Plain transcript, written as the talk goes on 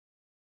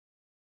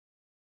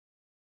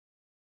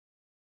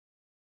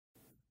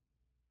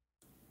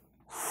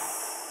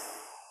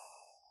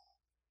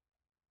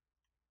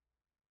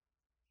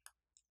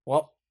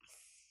Well,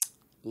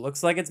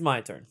 looks like it's my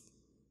turn.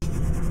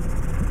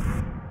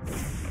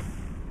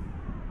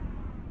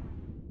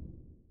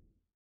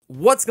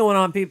 What's going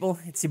on, people?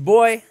 It's your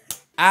boy,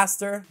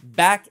 Aster,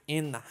 back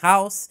in the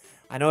house.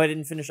 I know I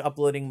didn't finish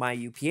uploading my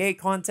UPA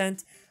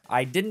content.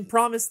 I didn't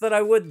promise that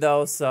I would,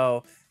 though,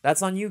 so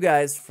that's on you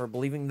guys for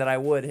believing that I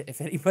would, if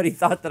anybody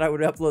thought that I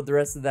would upload the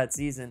rest of that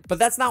season. But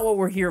that's not what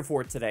we're here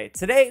for today.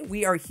 Today,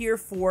 we are here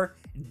for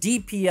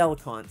DPL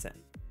content.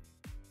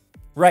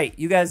 Right,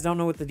 you guys don't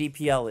know what the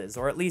DPL is,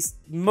 or at least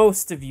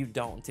most of you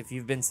don't. If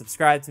you've been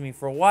subscribed to me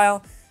for a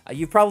while,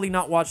 you've probably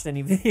not watched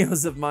any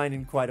videos of mine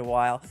in quite a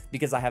while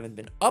because I haven't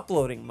been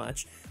uploading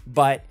much,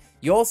 but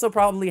you also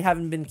probably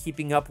haven't been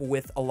keeping up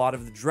with a lot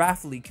of the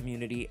Draft League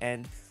community,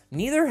 and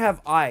neither have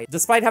I.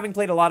 Despite having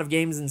played a lot of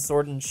games in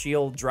Sword and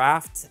Shield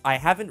Draft, I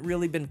haven't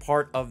really been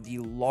part of the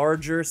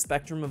larger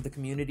spectrum of the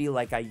community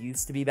like I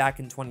used to be back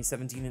in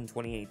 2017 and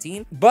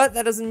 2018. But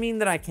that doesn't mean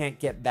that I can't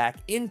get back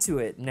into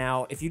it.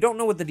 Now, if you don't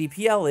know what the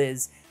DPL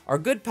is, our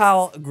good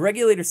pal,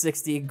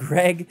 Gregulator60,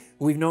 Greg,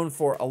 who we've known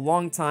for a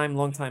long time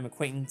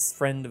acquaintance,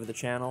 friend of the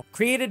channel,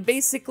 created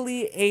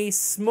basically a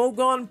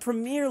Smogon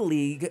Premier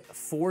League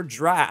for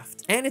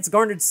draft. And it's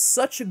garnered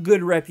such a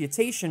good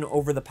reputation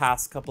over the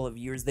past couple of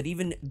years that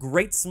even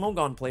great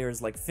Smogon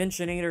players like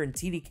Finchinator and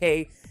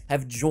TDK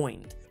have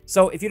joined.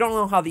 So if you don't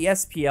know how the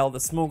SPL, the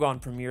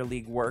Smogon Premier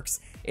League,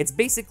 works, it's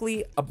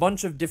basically a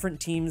bunch of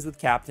different teams with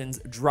captains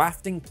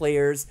drafting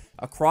players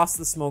across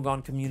the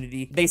Smogon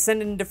community. They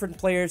send in different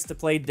players to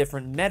play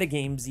different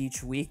metagames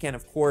each week, and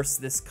of course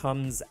this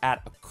comes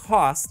at a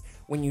cost.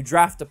 When you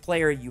draft a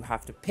player, you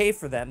have to pay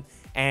for them,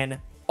 and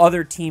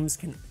other teams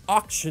can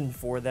auction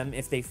for them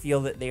if they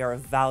feel that they are a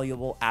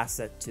valuable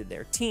asset to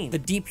their team. The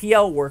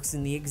DPL works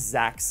in the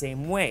exact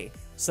same way.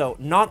 So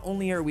not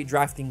only are we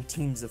drafting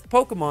teams of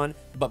Pokemon,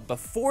 but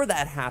before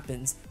that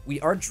happens,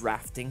 we are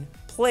drafting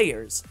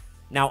players.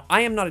 Now,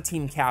 I am not a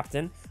team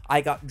captain.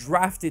 I got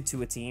drafted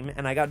to a team,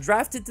 and I got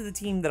drafted to the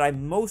team that I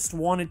most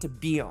wanted to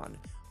be on,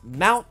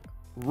 Mount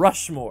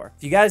Rushmore.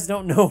 If you guys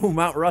don't know who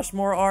Mount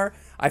Rushmore are,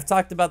 I've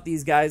talked about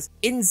these guys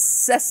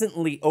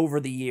incessantly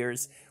over the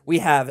years. We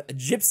have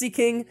Gypsy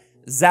King,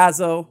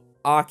 Zazo,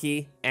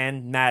 Akki,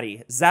 and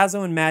Matty.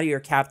 Zazo and Matty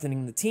are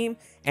captaining the team,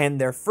 and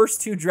their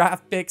first two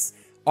draft picks,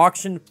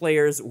 auctioned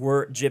players,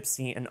 were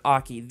Gypsy and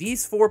Akki.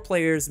 These four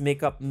players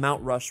make up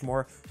Mount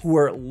Rushmore, who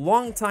are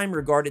long time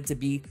regarded to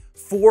be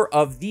four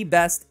of the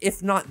best,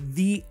 if not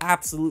the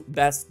absolute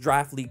best,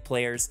 Draft League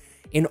players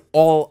in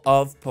all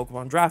of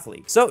Pokemon Draft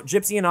League. So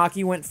Gypsy and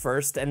Akki went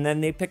first, and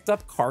then they picked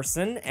up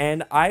Carson,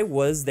 and I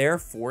was their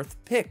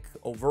fourth pick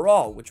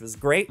overall, which was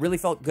great. Really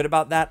felt good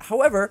about that.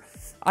 However,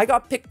 I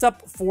got picked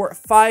up for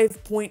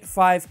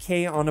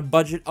 5.5K on a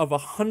budget of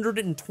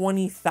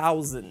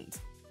 120,000.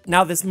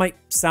 Now, this might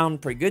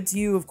sound pretty good to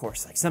you, of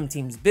course, like some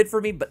teams bid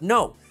for me, but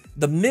no,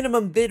 the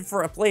minimum bid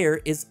for a player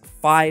is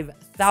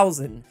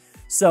 5,000.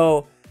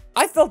 So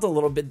I felt a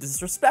little bit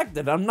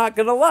disrespected, I'm not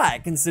gonna lie. I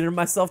consider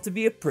myself to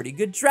be a pretty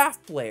good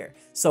draft player.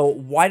 So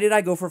why did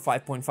I go for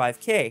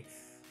 5.5K?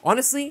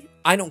 Honestly,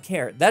 I don't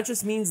care. That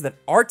just means that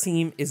our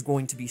team is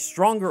going to be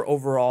stronger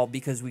overall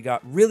because we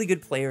got really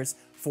good players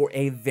for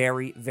a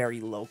very, very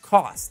low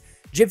cost.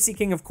 Gypsy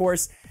King, of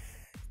course,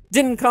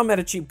 didn't come at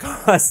a cheap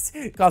cost.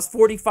 It cost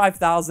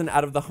 45,000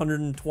 out of the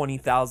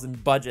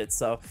 120,000 budget,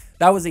 so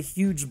that was a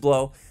huge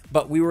blow,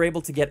 but we were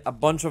able to get a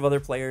bunch of other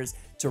players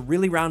to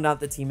really round out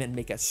the team and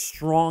make a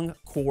strong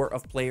core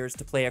of players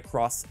to play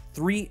across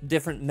 3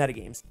 different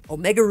metagames: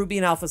 Omega Ruby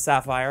and Alpha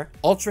Sapphire,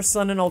 Ultra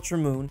Sun and Ultra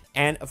Moon,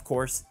 and of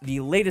course,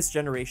 the latest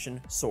generation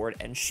Sword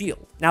and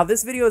Shield. Now,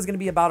 this video is going to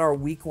be about our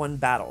week 1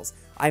 battles.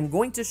 I'm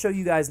going to show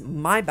you guys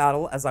my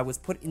battle as I was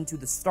put into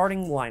the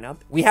starting lineup.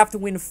 We have to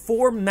win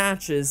 4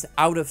 matches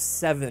out of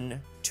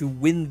 7 to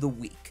win the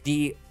week.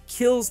 The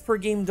kills per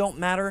game don't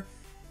matter.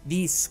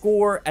 The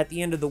score at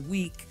the end of the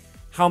week,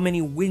 how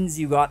many wins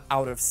you got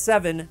out of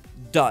 7,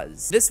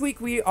 does. This week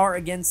we are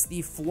against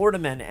the Florida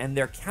Men, and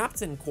their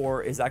captain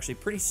core is actually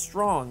pretty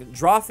strong.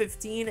 Draw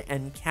 15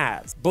 and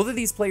Kaz. Both of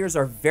these players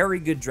are very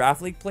good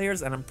Draft League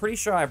players, and I'm pretty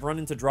sure I've run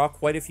into Draw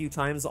quite a few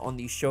times on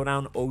the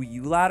Showdown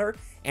OU ladder,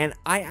 and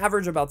I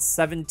average about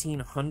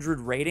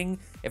 1,700 rating,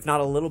 if not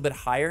a little bit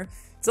higher.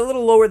 It's a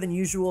little lower than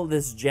usual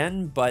this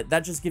gen, but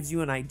that just gives you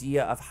an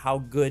idea of how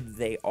good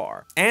they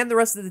are. And the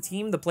rest of the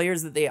team, the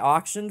players that they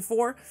auctioned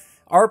for,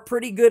 are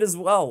pretty good as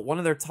well. One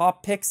of their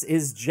top picks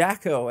is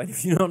Jacko, and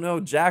if you don't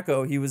know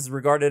Jacko, he was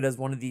regarded as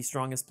one of the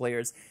strongest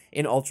players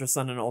in Ultra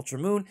Sun and Ultra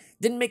Moon.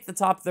 Didn't make the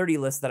top 30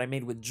 list that I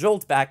made with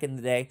Jolt back in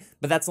the day,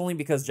 but that's only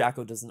because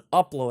Jacko doesn't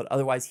upload.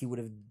 Otherwise, he would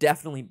have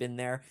definitely been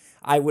there.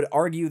 I would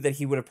argue that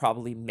he would have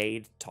probably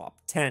made top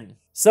 10.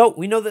 So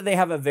we know that they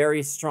have a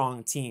very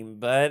strong team,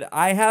 but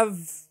I have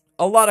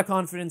a lot of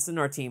confidence in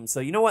our team.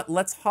 So you know what?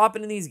 Let's hop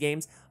into these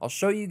games. I'll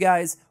show you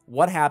guys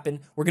what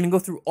happened. We're going to go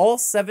through all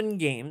 7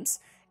 games,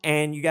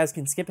 and you guys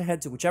can skip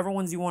ahead to whichever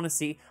ones you want to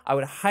see. I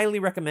would highly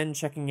recommend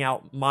checking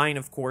out mine,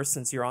 of course,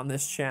 since you're on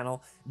this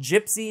channel,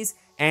 Gypsy's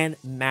and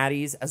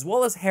Matty's, as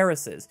well as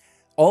Harris's.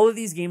 All of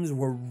these games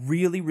were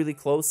really, really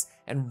close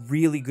and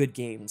really good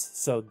games,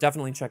 so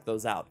definitely check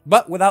those out.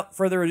 But without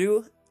further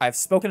ado, I've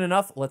spoken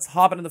enough. Let's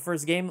hop into the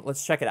first game.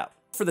 Let's check it out.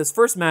 For this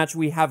first match,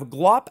 we have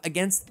Glop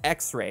against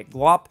Xray.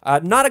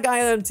 Glop, not a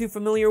guy that I'm too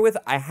familiar with.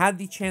 I had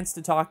the chance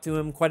to talk to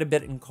him quite a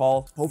bit in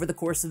call over the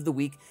course of the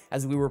week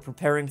as we were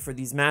preparing for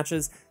these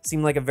matches.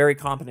 Seemed like a very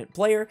competent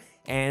player,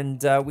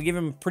 and we gave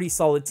him a pretty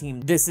solid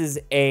team. This is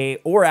a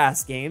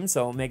ORAS game,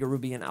 so Omega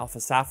Ruby and Alpha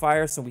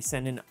Sapphire, so we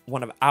send in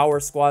one of our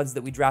squads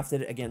that we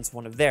drafted against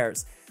one of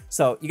theirs.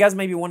 So you guys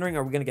may be wondering,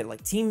 are we going to get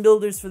like team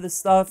builders for this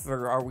stuff,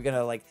 or are we going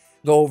to like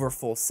go over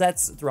full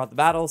sets throughout the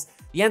battles?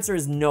 The answer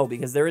is no,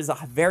 because there is a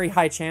very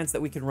high chance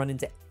that we can run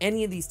into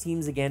any of these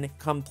teams again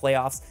come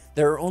playoffs.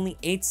 There are only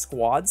 8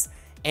 squads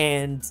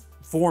and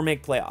 4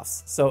 make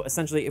playoffs. So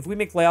essentially, if we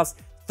make playoffs,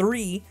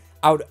 3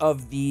 out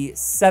of the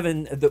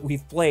 7 that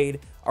we've played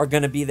are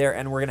going to be there,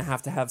 and we're going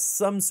to have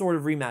some sort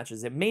of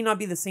rematches. It may not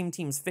be the same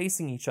teams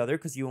facing each other,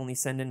 because you only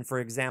send in, for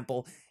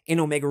example, in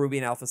Omega Ruby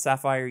and Alpha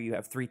Sapphire, you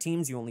have 3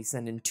 teams. You only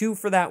send in 2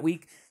 for that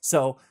week.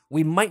 So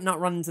we might not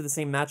run into the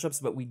same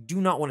matchups, but we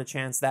do not want to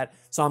chance that.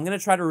 So I'm going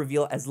to try to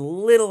reveal as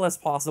little as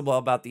possible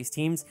about these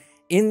teams.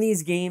 In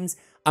these games,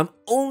 I'm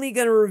only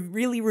going to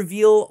really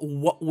reveal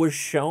what was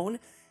shown,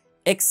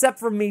 except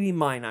for maybe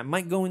mine. I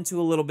might go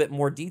into a little bit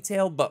more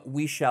detail, but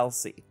we shall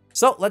see.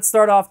 So let's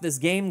start off this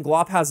game.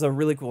 Glop has a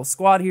really cool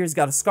squad here. He's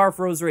got a Scarf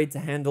Roserade to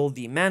handle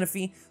the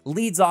Manaphy,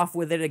 leads off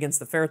with it against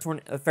the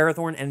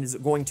Ferrothorn, and is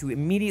going to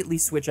immediately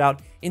switch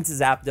out into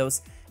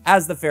Zapdos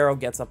as the Pharaoh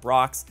gets up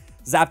rocks.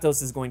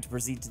 Zapdos is going to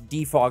proceed to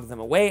defog them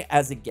away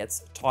as it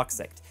gets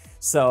Toxic.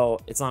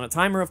 So it's on a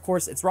timer, of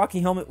course. It's Rocky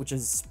Helmet, which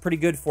is pretty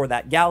good for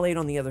that Gallade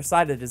on the other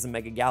side. It is a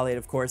Mega Gallade,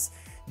 of course.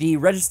 The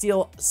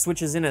Registeel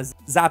switches in as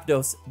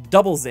Zapdos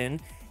doubles in,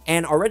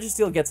 and our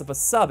Registeel gets up a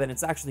sub, and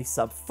it's actually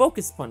sub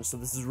Focus Punch, so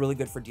this is really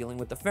good for dealing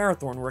with the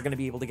Ferrothorn. We're going to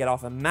be able to get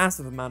off a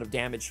massive amount of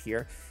damage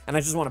here, and I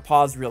just want to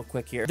pause real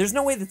quick here. There's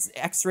no way that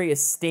Xray is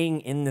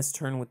staying in this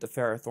turn with the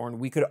Ferrothorn.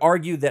 We could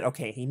argue that,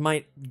 okay, he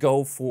might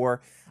go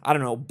for, I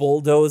don't know,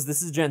 Bulldoze.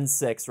 This is Gen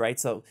 6, right?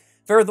 So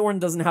Ferrothorn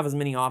doesn't have as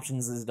many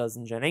options as it does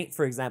in Gen 8,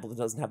 for example. It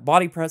doesn't have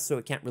Body Press, so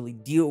it can't really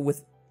deal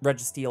with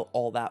Registeel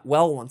all that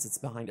well once it's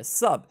behind a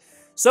sub.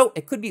 So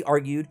it could be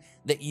argued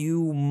that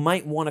you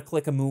might want to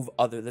click a move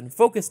other than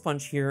Focus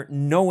Punch here,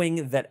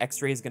 knowing that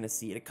Xray is going to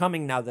see it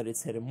coming now that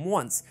it's hit him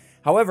once.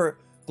 However,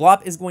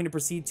 Glop is going to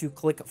proceed to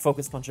click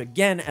Focus Punch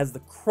again as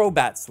the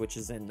Crobat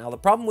switches in. Now, the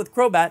problem with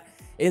Crobat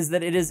is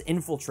that it is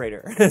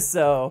Infiltrator,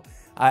 so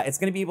it's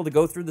going to be able to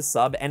go through the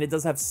sub, and it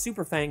does have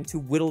Super Fang to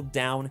whittle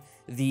down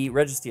the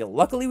Registeel.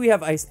 Luckily, we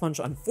have Ice Punch.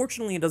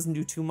 Unfortunately, it doesn't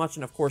do too much,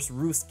 and of course,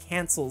 Roost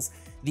cancels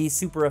the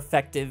super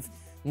effective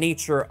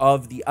nature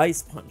of the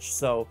Ice Punch.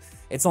 So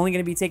it's only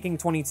going to be taking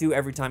 22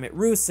 every time it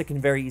roosts. It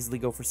can very easily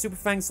go for Super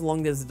Fang so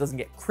long as it doesn't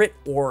get crit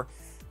or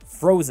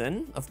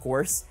frozen, of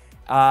course.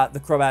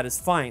 The Crobat is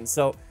fine.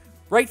 So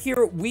right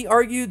here, we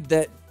argued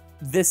that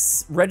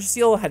this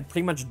Registeel had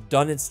pretty much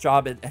done its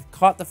job. It had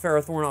caught the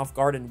Ferrothorn off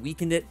guard and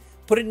weakened it,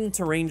 put it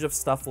into range of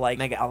stuff like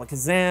Mega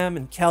Alakazam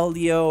and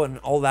Keldeo and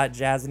all that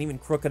jazz, and even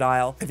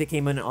Crocodile. If it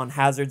came in on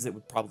hazards, it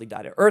would probably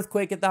die to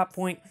Earthquake at that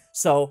point.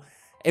 So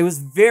it was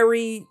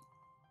very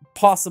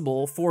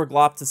possible for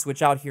Glop to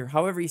switch out here.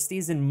 However, he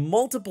stays in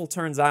multiple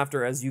turns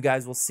after, as you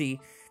guys will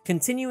see,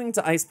 continuing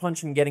to Ice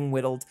Punch and getting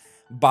whittled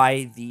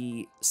by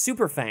the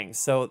Super Fang.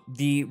 So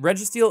the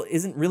Registeel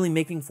isn't really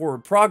making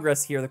forward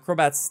progress here. The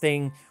Crobat's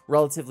staying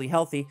relatively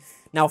healthy.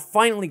 Now,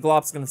 finally,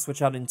 Glop's going to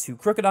switch out into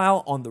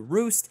Crocodile on the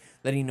Roost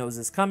that he knows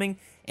is coming,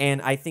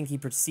 and I think he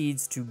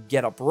proceeds to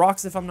get up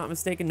rocks, if I'm not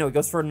mistaken. No, he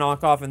goes for a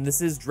knockoff, and this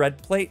is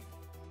Dread Plate.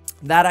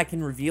 That I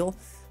can reveal,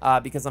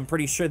 because I'm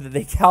pretty sure that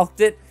they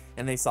calced it,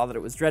 and they saw that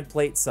it was Dread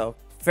Plate. So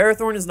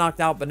Ferrothorn is knocked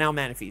out, but now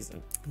Manaphy's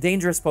in.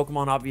 Dangerous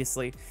Pokemon,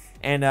 obviously,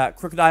 and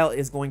Crocodile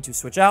is going to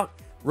switch out.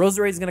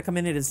 Roserade is going to come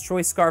in at his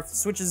Choice Scarf,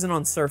 switches in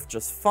on Surf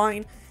just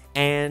fine,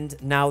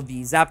 and now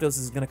the Zapdos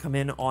is going to come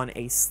in on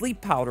a Sleep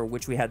Powder,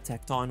 which we had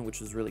teched on,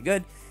 which was really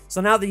good. So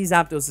now that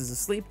Zapdos is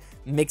asleep,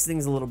 makes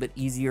things a little bit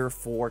easier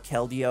for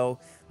Keldeo,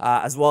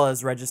 as well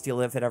as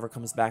Registeel if it ever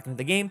comes back into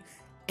the game,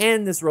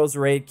 and this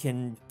Roserade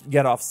can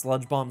get off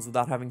Sludge Bombs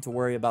without having to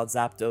worry about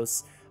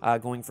Zapdos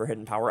going for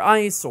Hidden Power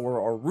Ice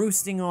or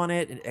roosting on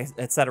it,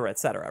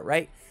 etc.,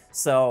 right?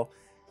 So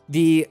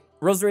the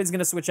Roserade is going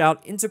to switch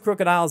out into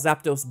Crocodile.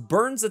 Zapdos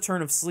burns a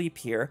turn of sleep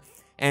here,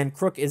 and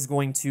Crook is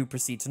going to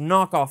proceed to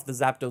knock off the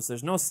Zapdos.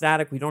 There's no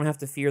static. We don't have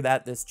to fear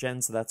that this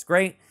gen, so that's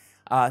great.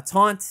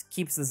 Taunt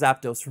keeps the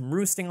Zapdos from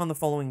roosting on the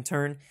following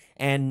turn,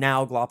 and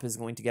now Glop is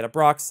going to get a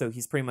Brock, so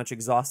he's pretty much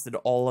exhausted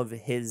all of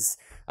his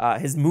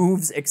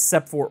moves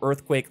except for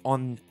Earthquake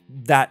on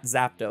that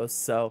Zapdos.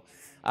 So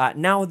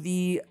now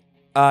the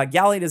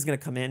Gallade is going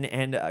to come in,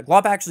 and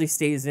Glop actually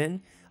stays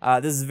in.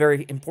 This is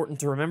very important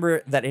to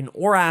remember that in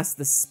ORAS,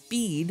 the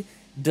speed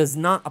does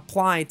not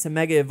apply to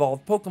Mega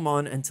Evolved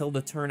Pokemon until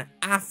the turn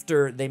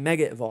after they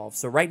Mega Evolve.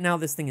 So right now,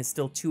 this thing is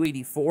still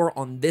 284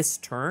 on this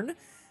turn,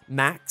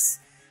 max.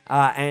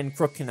 and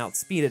Crook can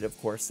outspeed it, of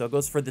course. So it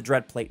goes for the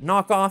Dread Plate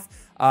knockoff.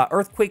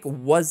 Earthquake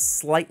was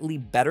slightly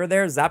better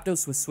there.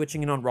 Zapdos was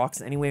switching in on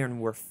rocks anyway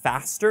and were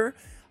faster.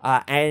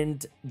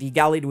 And the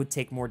Gallade would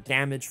take more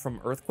damage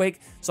from Earthquake.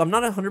 So I'm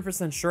not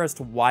 100% sure as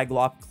to why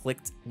Glop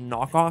clicked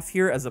knockoff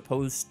here as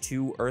opposed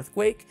to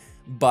Earthquake.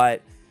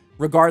 But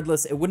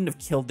regardless, it wouldn't have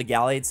killed the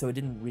Gallade, so it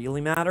didn't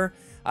really matter.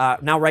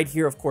 Now right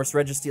here, of course,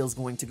 Registeel is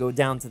going to go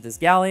down to this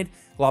Gallade.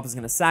 Glop is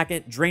going to sack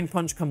it. Drain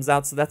Punch comes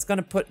out, so that's going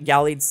to put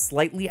Gallade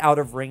slightly out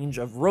of range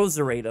of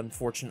Roserade,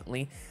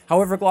 unfortunately.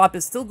 However, Glop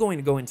is still going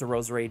to go into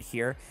Roserade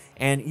here.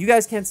 And you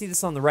guys can't see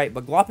this on the right,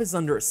 but Glop is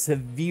under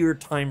severe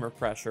timer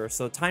pressure.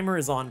 So timer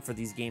is on for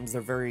these games.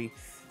 They're very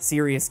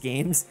serious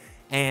games.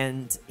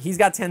 And he's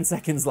got 10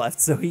 seconds left.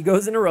 So he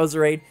goes into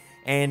Roserade,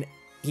 and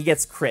he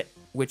gets crit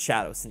with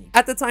Shadow Sneak.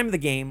 At the time of the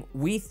game,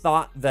 we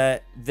thought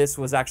that this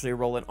was actually a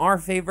roll in our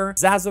favor.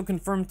 Zazo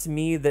confirmed to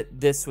me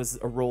that this was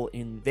a roll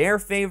in their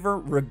favor.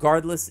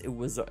 Regardless, it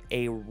was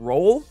a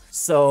roll.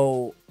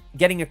 So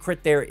getting a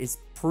crit there is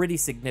pretty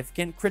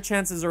significant. Crit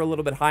chances are a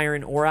little bit higher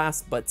in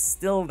Oras, but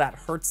still that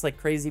hurts like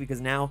crazy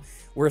because now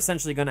we're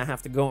essentially going to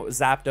have to go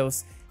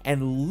Zapdos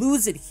and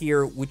lose it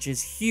here, which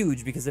is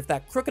huge because if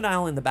that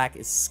Crocodile in the back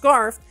is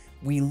Scarfed,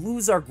 we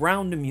lose our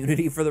ground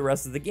immunity for the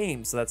rest of the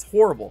game, so that's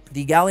horrible.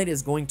 The Gallade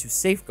is going to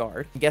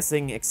Safeguard, I'm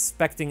guessing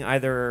expecting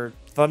either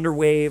Thunder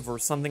Wave or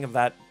something of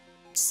that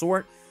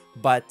sort,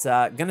 but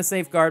gonna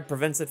Safeguard,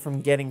 prevents it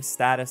from getting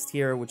statused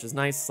here, which is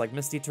nice, like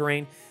Misty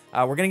Terrain.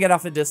 We're gonna get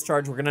off a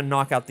Discharge, we're gonna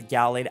knock out the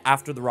Gallade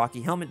after the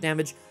Rocky Helmet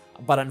damage,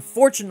 but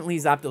unfortunately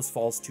Zapdos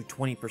falls to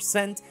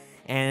 20%,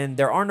 and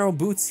there are no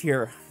boots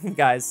here,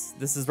 guys.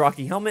 This is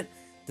Rocky Helmet.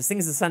 This thing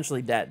is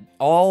essentially dead.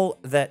 All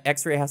that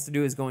Xray has to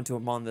do is go into a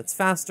Mon that's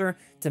faster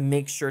to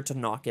make sure to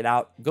knock it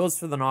out. Goes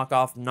for the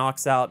knockoff,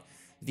 knocks out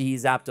the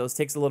Zapdos,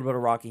 takes a little bit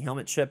of Rocky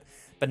Helmet chip.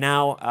 But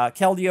now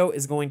Keldeo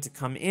is going to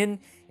come in.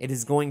 It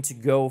is going to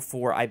go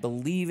for, I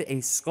believe, a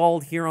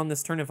Scald here on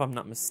this turn, if I'm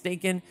not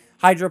mistaken.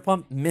 Hydro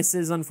Pump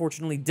misses,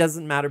 unfortunately.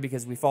 Doesn't matter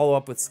because we follow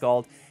up with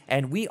Scald.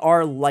 And we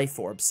are Life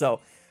Orb. So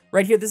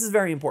right here, this is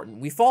very important.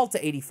 We fall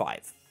to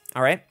 85.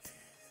 All right?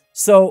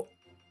 So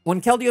when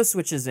Keldeo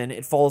switches in,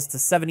 it falls to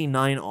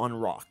 79 on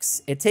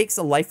rocks. It takes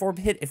a Life Orb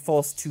hit, it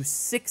falls to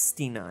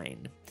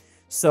 69.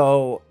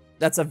 So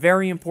that's a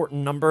very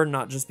important number,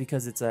 not just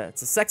because it's a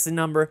sexy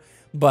number,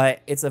 but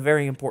it's a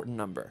very important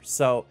number.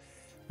 So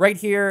right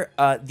here,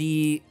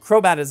 the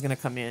Crobat is going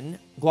to come in.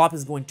 Glop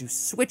is going to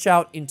switch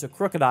out into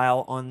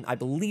Crocodile on, I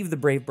believe, the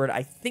Brave Bird.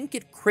 I think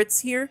it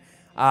crits here.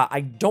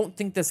 I don't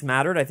think this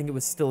mattered. I think it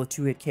was still a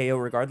 2-hit KO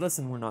regardless,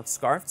 and we're not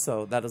Scarfed,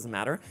 so that doesn't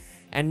matter.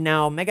 And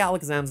now Mega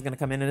Alakazam is going to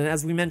come in, and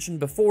as we mentioned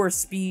before,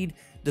 Speed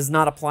does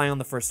not apply on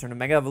the first turn of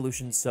Mega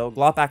Evolution, so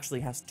Glop actually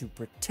has to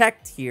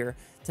Protect here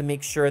to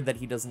make sure that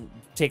he doesn't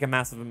take a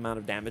massive amount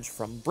of damage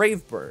from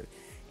Brave Bird.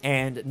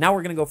 And now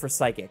we're going to go for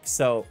Psychic.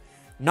 So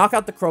knock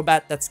out the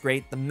Crobat, that's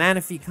great. The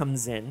Manaphy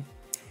comes in,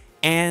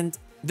 and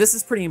this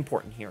is pretty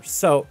important here.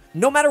 So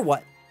no matter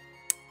what,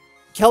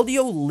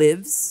 Keldeo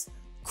lives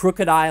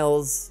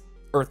Crocodile's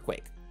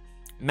Earthquake.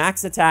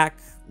 Max attack,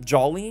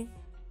 Jolly,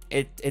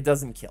 it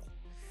doesn't kill.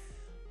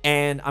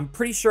 And I'm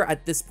pretty sure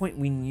at this point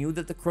we knew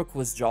that the Crook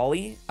was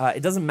Jolly.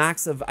 It does a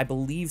max of, I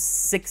believe,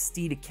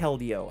 60 to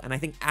Keldeo. And I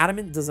think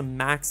Adamant does a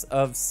max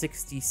of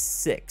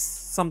 66,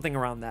 something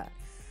around that.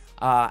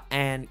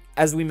 And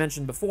as we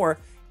mentioned before,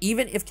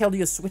 even if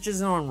Keldeo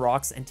switches in on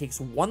rocks and takes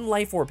one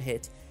Life Orb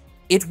hit,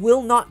 it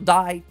will not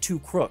die to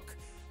Crook.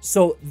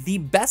 So the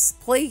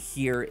best play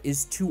here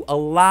is to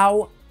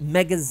allow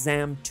Mega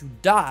Zam to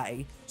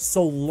die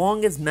so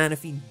long as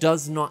Manaphy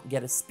does not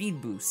get a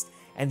speed boost.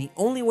 And the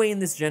only way in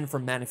this gen for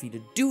Manaphy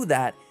to do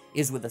that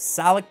is with a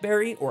Salic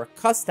Berry or a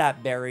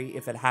Custap Berry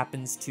if it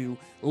happens to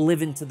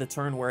live into the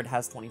turn where it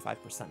has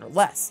 25% or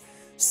less.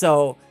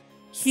 So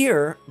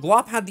here,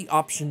 Glop had the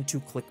option to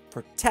click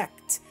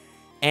Protect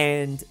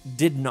and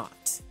did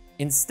not.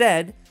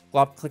 Instead,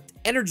 Glop clicked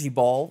Energy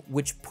Ball,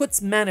 which puts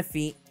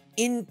Manaphy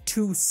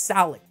into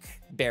Salic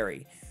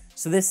Berry.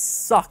 So this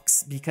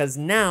sucks because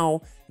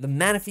now the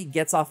Manaphy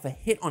gets off a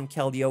hit on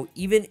Keldeo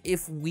even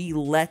if we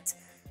let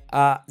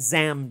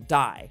Zam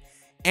die.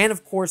 And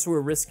of course,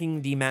 we're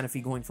risking the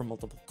Manaphy going for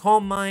multiple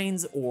Calm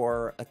Minds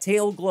or a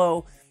Tail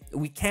Glow.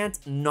 We can't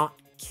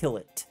not kill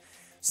it.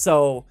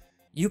 So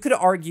you could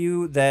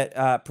argue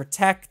that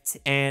Protect,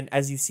 and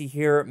as you see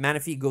here,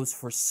 Manaphy goes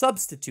for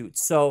Substitute.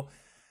 So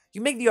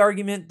you make the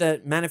argument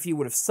that Manaphy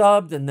would have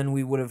subbed, and then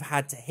we would have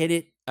had to hit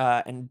it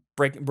and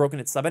broken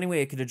its sub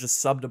anyway. It could have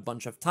just subbed a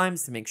bunch of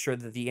times to make sure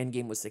that the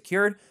endgame was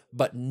secured.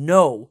 But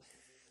no,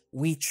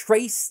 we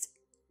traced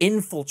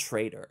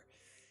Infiltrator.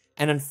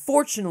 And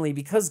unfortunately,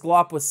 because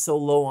Glop was so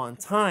low on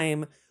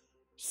time,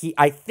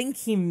 I think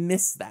he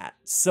missed that.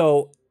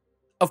 So,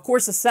 of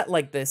course, a set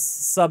like this,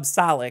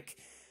 Sub-Salic,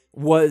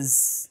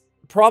 was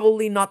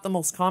probably not the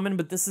most common,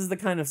 but this is the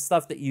kind of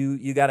stuff that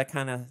you got to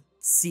kind of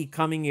see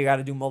coming. You got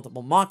to do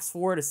multiple mocks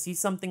for to see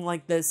something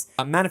like this.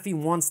 Manaphy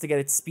wants to get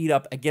its speed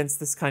up against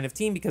this kind of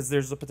team because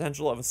there's the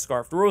potential of a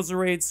Scarfed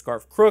Roserade,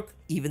 Scarfed Crook,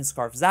 even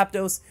Scarfed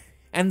Zapdos,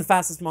 and the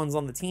fastest mons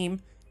on the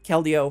team,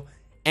 Keldeo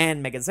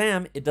and Mega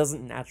Zam, it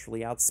doesn't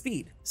naturally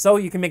outspeed. So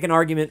you can make an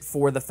argument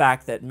for the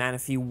fact that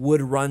Manaphy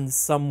would run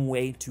some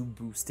way to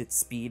boost its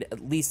speed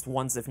at least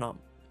once, if not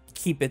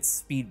keep its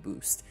speed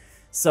boost.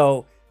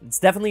 So it's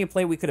definitely a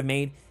play we could have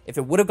made. If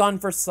it would have gone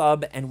for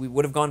sub and we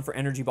would have gone for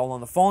Energy Ball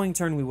on the following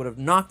turn, we would have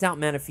knocked out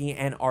Manaphy,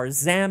 and our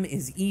Zam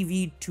is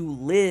EV to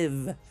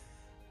live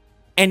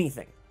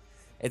anything.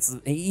 It's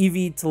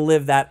EV to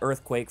live that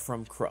Earthquake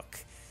from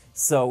Crook.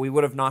 So we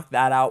would have knocked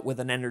that out with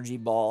an Energy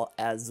Ball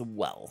as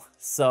well.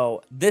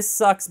 So this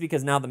sucks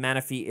because now the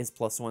Manaphy is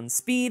 +1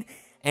 speed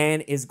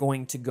and is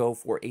going to go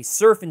for a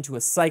Surf into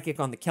a Psychic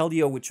on the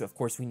Keldeo, which of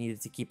course we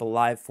needed to keep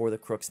alive for the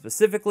Crook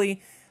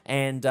specifically.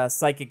 And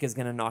Psychic is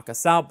going to knock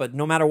us out, but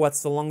no matter what,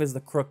 so long as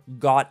the Crook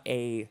got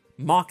a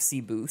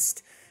Moxie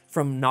boost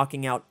from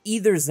knocking out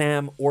either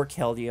Zam or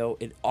Keldeo,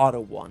 it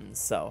auto-won.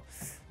 So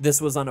this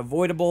was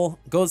unavoidable.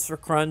 Goes for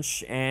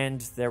Crunch,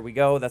 and there we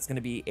go. That's going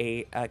to be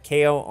a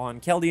KO on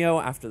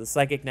Keldeo after the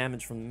Psychic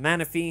damage from the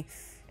Manaphy.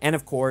 And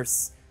of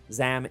course,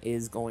 Zam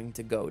is going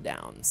to go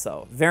down.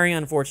 So very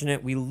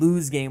unfortunate. We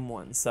lose game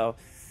 1. So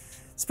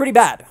it's pretty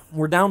bad.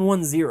 We're down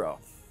 1-0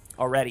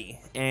 already,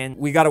 and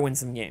we got to win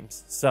some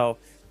games. So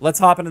let's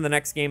hop into the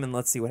next game and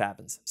let's see what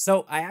happens.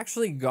 So I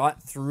actually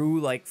got through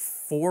like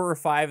 4 or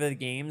 5 of the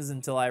games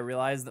until I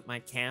realized that my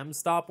cam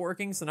stopped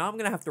working. So now I'm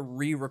going to have to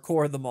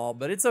re-record them all,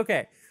 but it's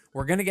okay.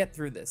 We're going to get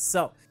through this.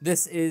 So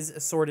this is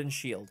Sword and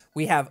Shield.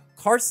 We have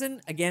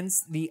Carson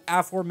against the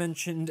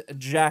aforementioned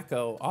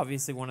Jacko,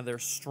 obviously one of their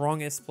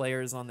strongest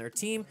players on their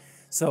team.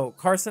 So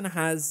Carson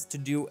has to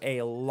do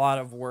a lot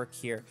of work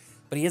here,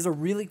 but he has a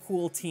really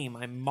cool team.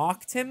 I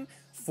mocked him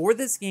for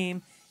this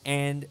game,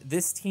 and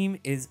this team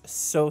is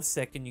so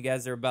sick, and you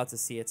guys are about to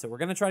see it. So we're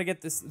going to try to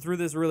get through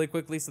this really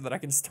quickly so that I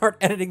can start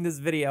editing this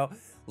video.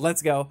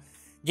 Let's go.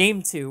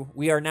 Game 2,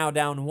 we are now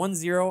down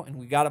 1-0, and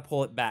we got to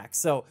pull it back.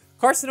 So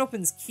Carson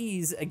opens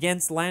keys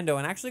against Lando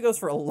and actually goes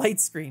for a light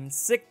screen.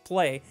 Sick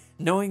play,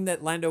 knowing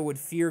that Lando would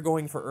fear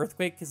going for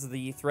Earthquake because of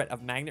the threat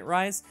of Magnet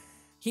Rise.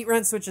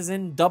 Heatran switches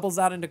in, doubles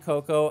out into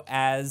Coco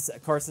as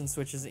Carson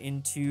switches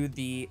into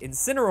the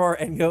Incineroar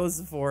and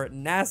goes for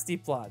Nasty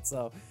Plot.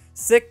 So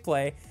sick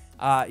play.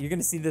 You're going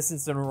to see this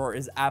Incineroar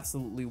is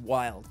absolutely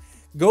wild.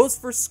 Goes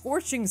for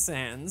Scorching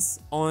Sands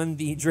on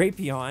the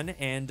Drapion,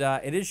 and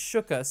it is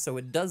Shuka, so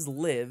it does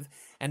live.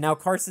 And now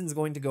Carson's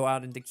going to go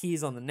out into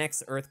keys on the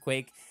next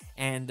Earthquake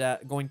and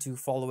going to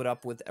follow it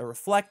up with a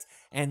Reflect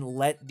and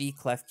let the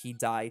Klefki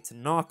die to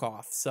knock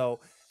off. So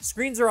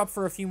screens are up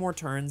for a few more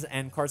turns,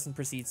 and Carson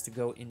proceeds to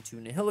go into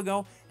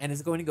Nihilego and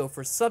is going to go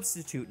for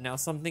Substitute. Now,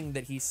 something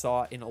that he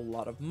saw in a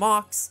lot of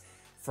mocks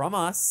from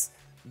us,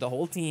 the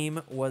whole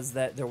team, was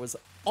that there was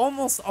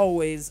almost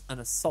always an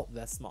Assault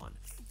Vestmon.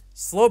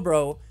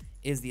 Slowbro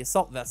is the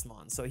Assault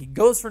Vestmon, so he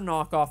goes for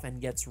knockoff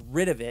and gets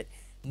rid of it,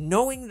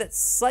 knowing that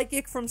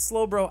Psychic from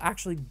Slowbro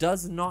actually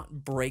does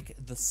not break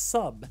the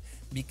sub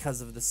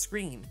because of the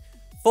screen.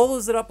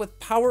 Follows it up with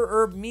Power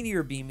Herb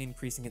Meteor Beam,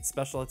 increasing its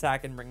special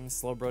attack and bringing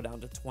Slowbro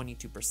down to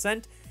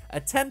 22%.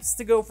 Attempts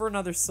to go for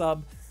another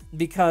sub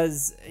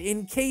because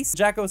in case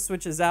Jacko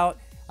switches out,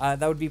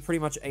 that would be pretty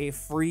much a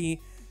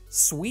free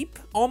sweep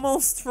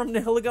almost from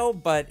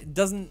Nihilego, but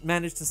doesn't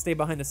manage to stay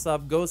behind a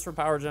sub. Goes for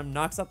Power Gem,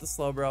 knocks out the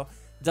Slowbro,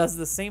 does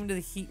the same to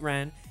the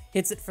Heatran,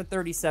 hits it for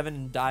 37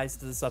 and dies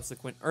to the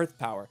subsequent Earth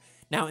Power.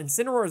 Now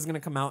Incineroar is going to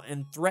come out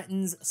and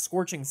threatens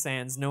Scorching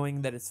Sands,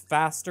 knowing that it's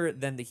faster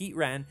than the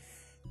Heatran.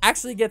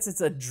 Actually gets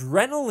its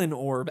Adrenaline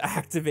Orb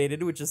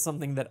activated, which is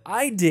something that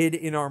I did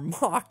in our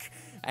mock,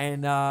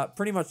 and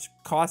pretty much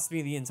cost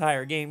me the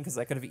entire game because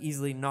I could have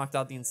easily knocked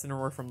out the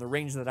Incineroar from the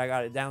range that I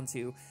got it down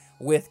to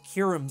with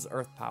Kyurem's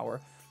Earth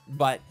Power.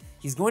 But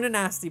he's going to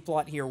Nasty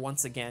Plot here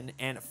once again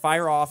and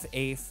fire off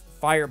a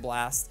Fire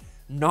Blast,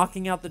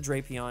 knocking out the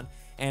Drapion.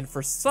 And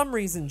for some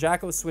reason,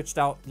 Jacko switched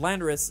out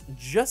Landorus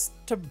just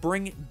to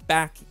bring it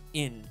back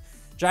in.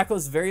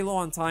 Jacko's very low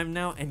on time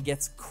now and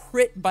gets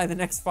crit by the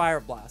next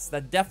Fire Blast.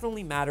 That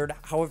definitely mattered.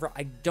 However,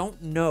 I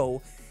don't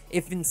know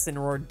if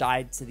Incineroar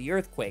died to the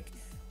Earthquake.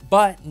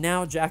 But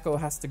now Jacko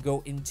has to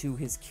go into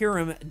his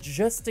Kyurem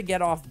just to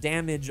get off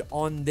damage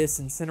on this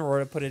Incineroar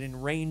to put it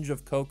in range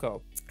of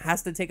Coco.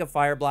 Has to take a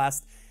Fire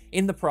Blast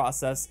in the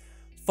process,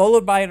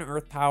 followed by an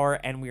Earth Power,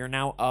 and we are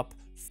now up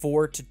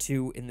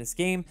 4-2 in this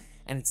game.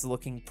 And it's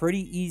looking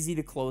pretty easy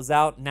to close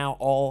out. Now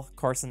all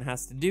Carson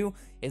has to do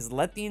is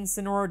let the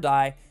Incineroar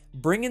die,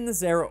 bring in the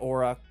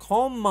Zeraora,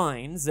 Calm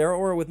Mind,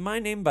 Zeraora with my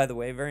name, by the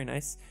way, very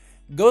nice.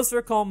 Goes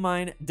for Calm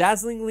Mind,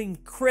 Dazzling Gleam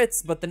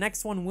crits, but the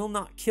next one will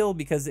not kill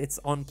because it's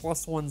on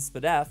 +1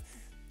 Spadef.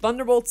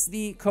 Thunderbolts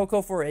the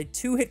Coco for a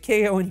 2-hit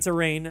KO into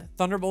Rain,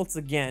 Thunderbolts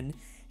again,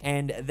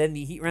 and then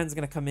the Heatran's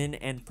going to come in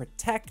and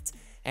protect,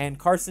 and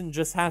Carson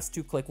just has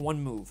to click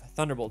one move,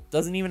 Thunderbolt.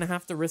 Doesn't even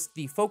have to risk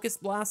the Focus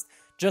Blast,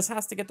 just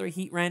has to get their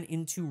Heatran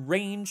into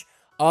range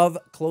of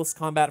close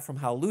combat from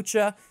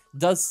Hawlucha.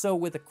 Does so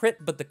with a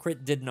crit, but the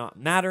crit did not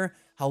matter.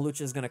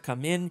 Hawlucha is going to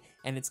come in,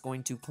 and it's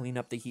going to clean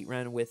up the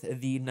Heatran with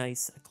the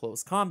nice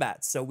close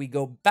combat. So we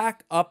go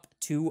back up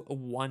to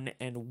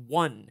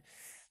 1-1.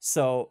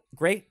 So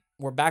great.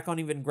 We're back on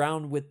even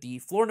ground with the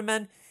Florida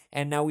men,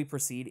 And now we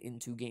proceed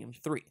into game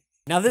 3.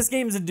 Now this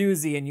game's a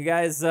doozy, and you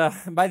guys,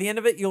 by the end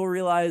of it, you'll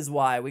realize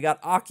why. We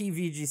got Akki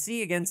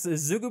VGC against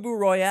Zugubu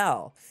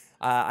Royale.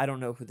 I don't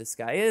know who this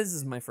guy is.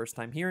 This is my first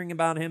time hearing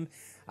about him.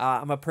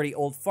 I'm a pretty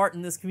old fart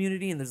in this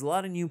community, and there's a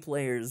lot of new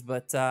players,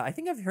 but I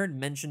think I've heard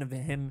mention of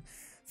him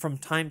from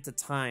time to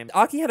time.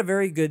 Akki had a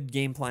very good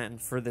game plan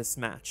for this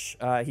match.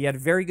 He had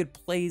very good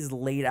plays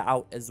laid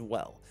out as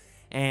well.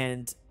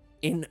 And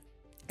in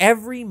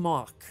every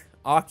mock,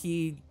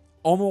 Akki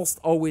almost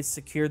always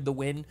secured the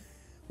win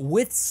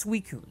with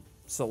Suicune.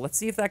 So let's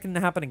see if that can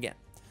happen again.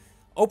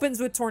 Opens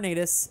with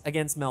Tornadus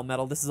against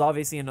Melmetal. This is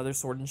obviously another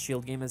Sword and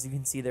Shield game. As you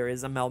can see, there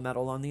is a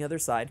Melmetal on the other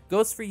side.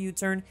 Goes for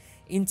U-turn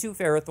into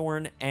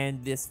Ferrothorn,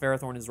 and this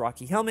Ferrothorn is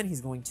Rocky Helmet.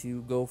 He's going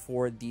to go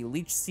for the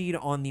Leech Seed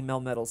on the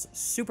Melmetal's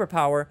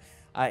superpower.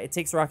 It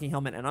takes Rocky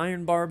Helmet and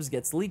Iron Barbs,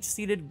 gets Leech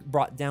Seeded,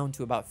 brought down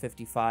to about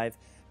 55%.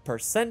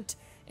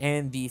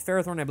 And the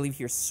Ferrothorn, I believe,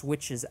 here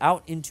switches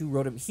out into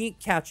Rotom Heat,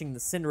 catching the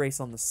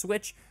Cinderace on the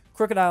switch.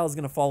 Crocodile is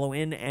going to follow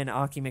in, and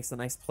Akki makes a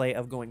nice play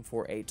of going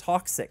for a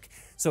Toxic.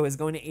 So is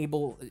going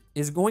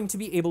to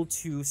be able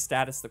to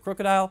status the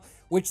Crocodile,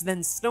 which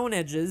then Stone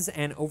Edges,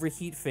 and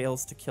Overheat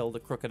fails to kill the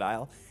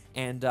Crocodile.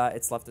 And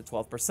it's left at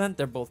 12%.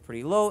 They're both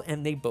pretty low,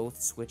 and they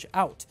both switch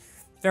out.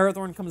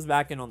 Ferrothorn comes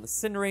back in on the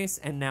Cinderace,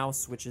 and now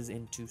switches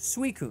into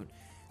Suicune,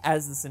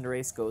 as the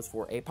Cinderace goes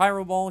for a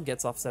Pyro Ball,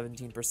 gets off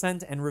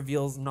 17%, and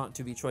reveals not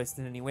to be choiced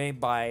in any way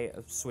by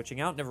switching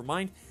out. Never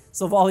mind.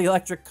 Silvally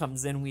Electric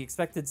comes in. We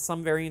expected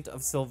some variant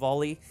of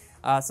Silvally.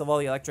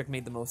 Silvally Electric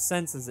made the most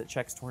sense as it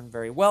checks Torn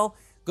very well.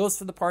 Goes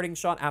for the Parting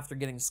Shot after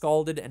getting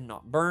scalded and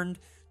not burned.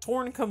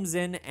 Torn comes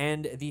in,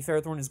 and the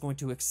Ferrothorn is going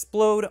to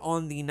explode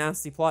on the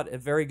Nasty Plot. A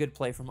very good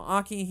play from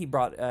Akki. He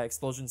brought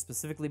Explosion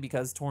specifically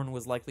because Torn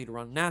was likely to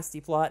run Nasty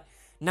Plot.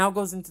 Now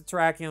goes into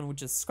Terrakion,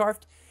 which is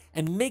Scarfed,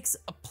 and makes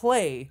a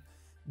play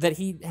that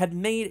he had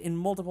made in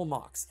multiple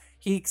mocks.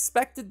 He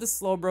expected the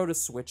Slowbro to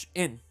switch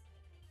in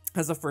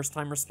as a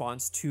first-time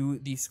response to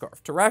the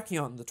Scarf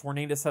Terrakion. The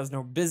Tornadus has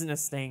no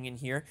business staying in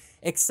here,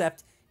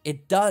 except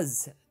it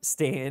does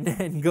stay in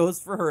and goes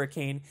for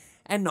Hurricane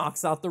and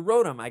knocks out the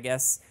Rotom. I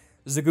guess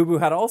Zugubu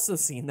had also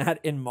seen that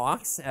in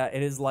mocks.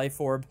 It is Life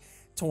Orb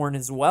Torn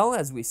as well,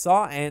 as we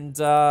saw, and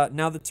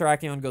now the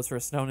Terrakion goes for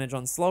a Stone Edge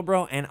on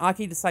Slowbro, and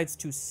Akki decides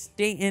to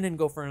stay in and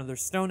go for another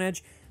Stone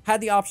Edge. Had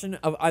the option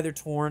of either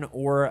Torn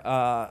or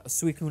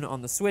Suicune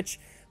on the switch,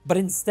 but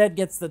instead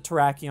gets the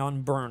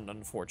Terrakion burned,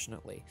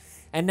 unfortunately.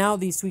 And now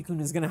the Suicune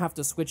is going to have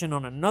to switch in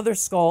on another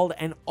Scald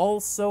and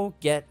also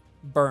get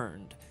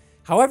burned.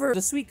 However, the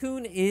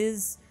Suicune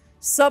is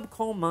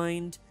Sub-Calm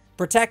Mind,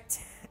 Protect,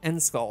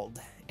 and Scald.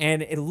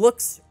 And it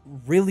looks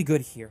really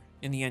good here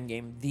in the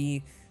endgame.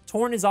 The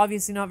Torn is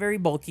obviously not very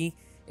bulky.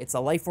 It's a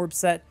Life Orb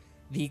set.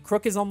 The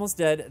Crook is almost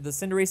dead. The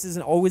Cinderace is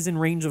always in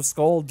range of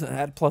Scald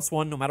at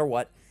 +1 no matter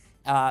what.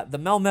 The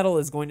Melmetal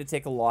is going to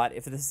take a lot.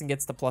 If this thing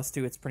gets to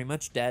 +2, it's pretty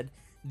much dead.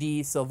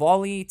 The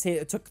Silvally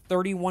took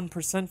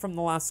 31% from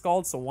the last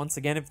Scald, so once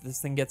again, if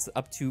this thing gets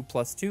up to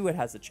 +2, it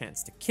has a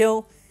chance to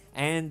kill.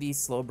 And the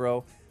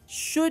Slowbro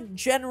should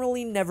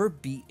generally never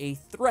be a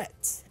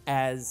threat,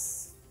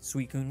 as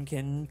Suicune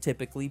can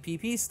typically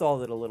PP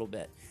stall it a little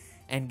bit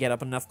and get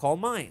up enough Calm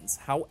Minds.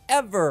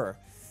 However,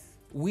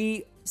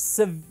 we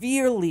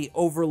severely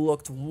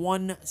overlooked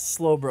one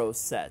Slowbro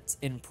set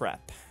in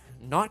prep.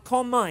 Not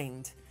Calm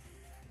Mind,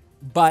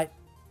 but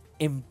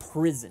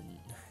Imprison.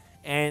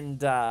 And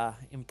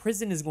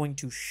Imprison is going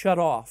to shut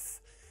off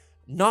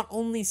not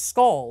only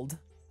Scald,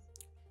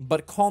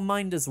 but Calm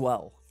Mind as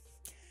well.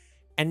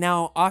 And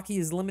now Akki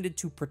is limited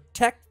to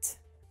Protect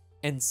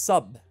and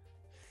Sub.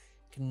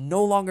 Can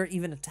no longer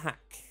even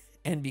attack.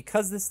 And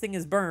because this thing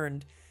is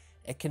burned,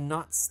 it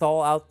cannot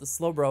stall out the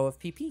Slowbro of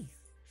PP.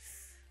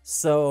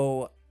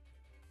 So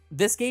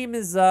this game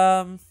is,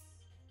 it's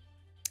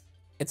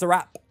a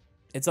wrap.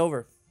 It's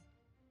over.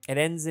 It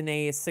ends in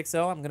a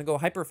 6-0. I'm going to go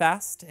hyper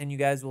fast, and you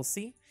guys will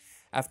see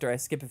after I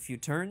skip a few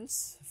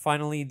turns.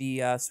 Finally, the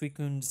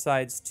Suicune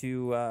decides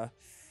to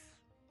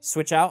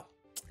switch out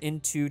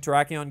into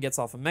Terrakion, gets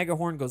off a Mega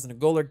Horn, goes into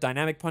Golurk,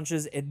 Dynamic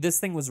Punches. This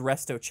thing was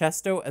Resto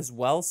Chesto as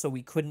well, so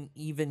we couldn't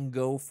even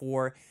go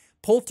for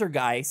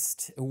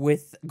Poltergeist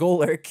with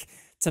Golurk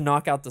to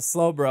knock out the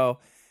Slowbro,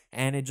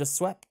 and it just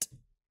swept.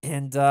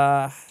 And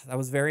that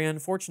was very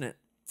unfortunate.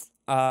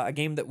 A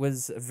game that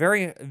was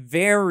very,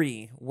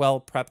 very well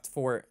prepped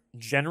for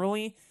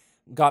generally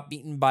got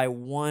beaten by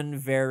one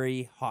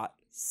very hot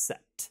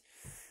set.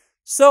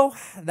 So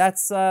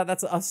that's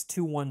us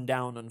 2-1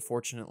 down,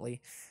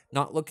 unfortunately.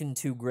 Not looking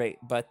too great,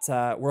 but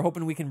we're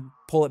hoping we can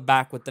pull it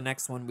back with the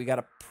next one. We got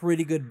a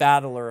pretty good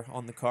battler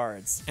on the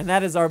cards. And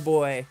that is our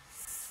boy,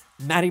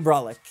 Matty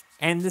Brolic.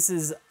 And this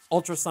is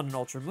Ultra Sun and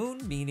Ultra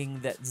Moon, meaning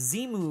that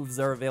Z moves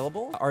are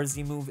available. Our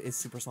Z move is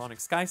Supersonic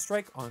Sky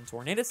Strike on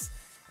Tornadus.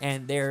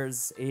 And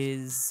theirs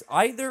is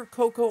either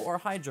Coco or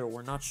Hydro.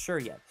 We're not sure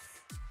yet.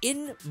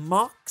 In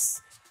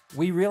mocks,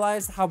 we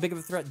realized how big of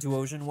a threat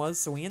Duosion was,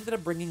 so we ended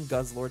up bringing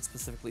Guzzlord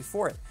specifically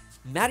for it.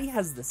 Matty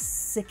has the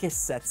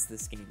sickest sets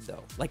this game,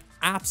 though. Like,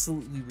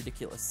 absolutely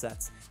ridiculous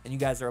sets, and you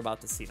guys are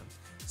about to see them.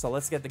 So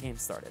let's get the game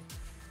started.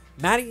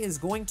 Matty is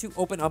going to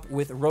open up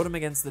with Rotom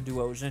against the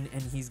Duosion,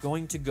 and he's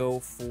going to go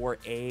for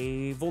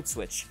a Volt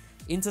Switch.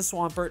 Into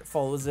Swampert,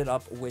 follows it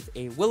up with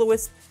a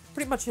Will-O-Wisp,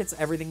 pretty much hits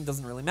everything,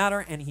 doesn't really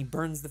matter, and he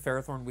burns the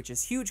Ferrothorn, which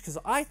is huge, because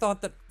I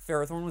thought that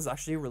Ferrothorn was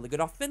actually a really good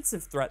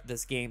offensive threat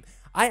this game.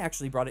 I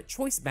actually brought it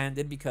Choice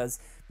Banded, because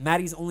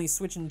Matty's only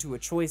switching to a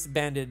Choice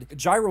Banded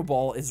Gyro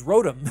Ball is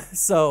Rotom,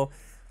 so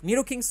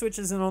Nidoking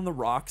switches in on the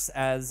rocks,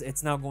 as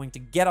it's now going to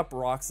get up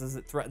rocks as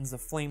it threatens a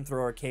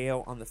Flamethrower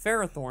KO on the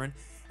Ferrothorn,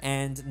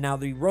 and now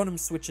the Rotom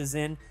switches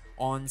in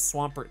on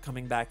Swampert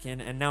coming back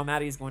in, and now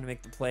Matty is going to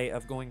make the play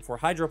of going for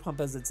Hydro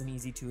Pump, as it's an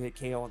easy 2-hit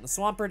KO on the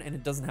Swampert, and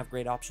it doesn't have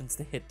great options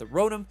to hit the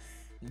Rotom.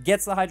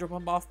 Gets the Hydro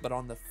Pump off, but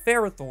on the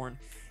Ferrothorn,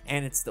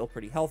 and it's still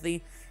pretty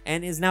healthy,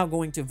 and is now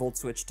going to Volt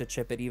Switch to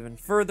chip it even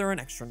further. An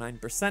extra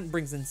 9%,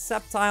 brings in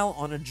Sceptile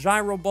on a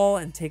Gyro Ball,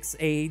 and takes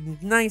a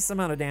nice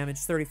amount of damage,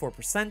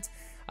 34%,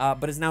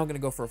 but is now going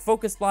to go for a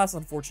Focus Blast.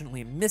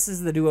 Unfortunately, it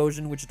misses the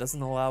Duosion, which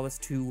doesn't allow us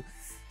to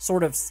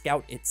sort of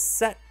scout its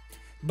set.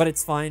 But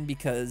it's fine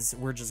because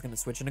we're just going to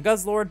switch into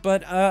Guzzlord.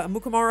 But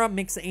Amukamara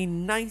makes a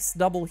nice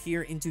double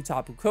here into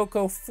Tapu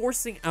Koko,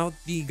 forcing out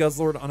the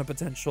Guzzlord on a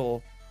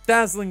potential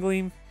Dazzling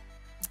Gleam.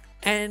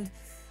 And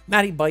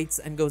Matty bites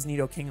and goes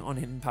Nidoking on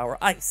Hidden Power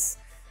Ice.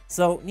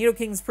 So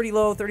Nidoking's pretty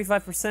low,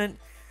 35%.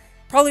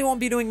 Probably won't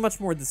be doing much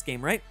more this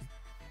game, right?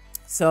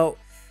 So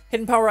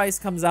Hidden Power Ice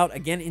comes out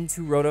again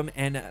into Rotom,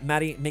 and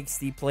Matty makes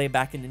the play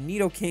back into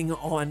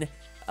Nidoking on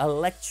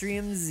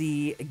Electrium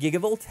Z,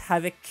 Gigavolt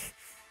Havoc.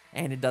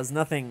 And it does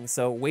nothing,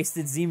 so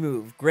wasted Z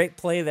move. Great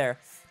play there.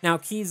 Now,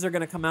 keys are going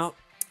to come out.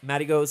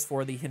 Matty goes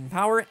for the Hidden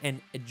Power,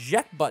 and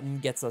Eject button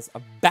gets us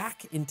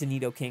back into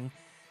Nidoking.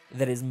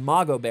 That is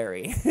Mago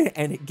Berry,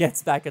 and it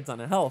gets back a ton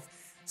of health.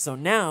 So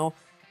now,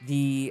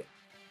 the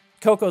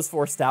Coco's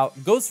forced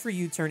out, goes for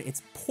U-turn.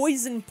 It's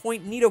Poison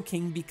Point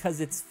Nidoking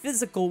because it's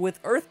physical with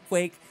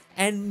Earthquake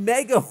and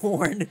Mega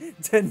Horn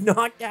to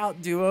knock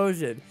out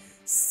Duosion.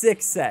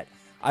 Sick set.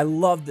 I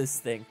love this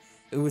thing.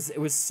 It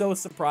was so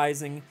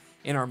surprising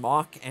in our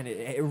mock, and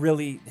it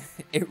really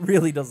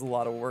does a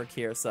lot of work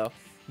here. So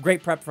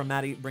great prep from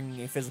Matty,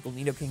 bringing a physical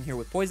Nidoking here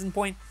with Poison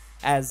Point,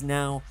 as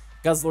now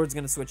Guzzlord's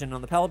going to switch in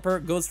on the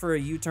Pelipper, goes for a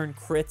U-turn,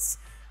 crits,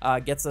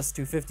 gets us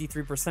to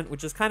 53%,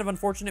 which is kind of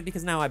unfortunate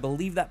because now I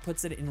believe that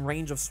puts it in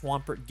range of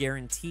Swampert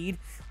guaranteed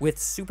with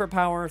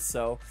Superpower,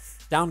 so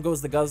down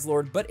goes the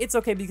Guzzlord, but it's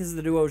okay because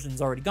the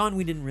Duosion's already gone.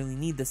 We didn't really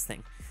need this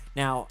thing.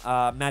 Now,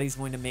 Matty's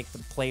going to make the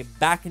play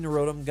back into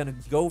Rotom, going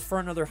to go for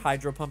another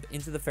Hydro Pump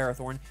into the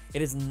Ferrothorn.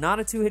 It is not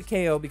a 2-hit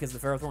KO because the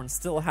Ferrothorn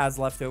still has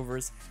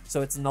leftovers,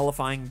 so it's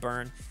nullifying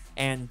burn.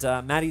 And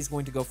Matty's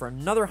going to go for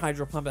another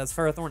Hydro Pump as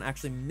Ferrothorn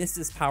actually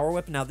misses Power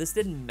Whip. Now, this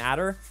didn't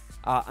matter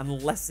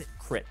unless it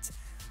crit,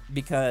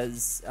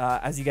 because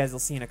as you guys will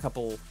see in a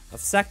couple of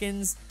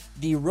seconds,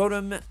 the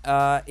Rotom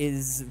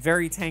is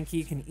very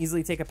tanky, can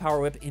easily take a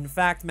Power Whip. In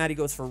fact, Matty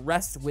goes for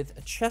Rest with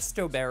a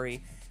Chesto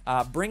Berry,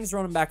 brings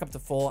Rotom back up to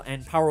full,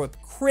 and Power Whip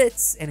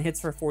crits and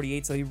hits for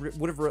 48, so he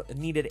would have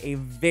needed a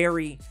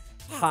very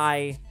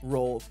high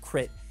roll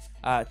crit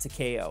to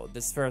KO.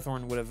 This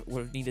Ferrothorn would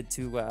have needed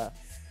to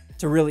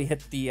really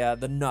hit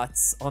the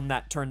nuts on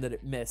that turn that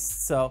it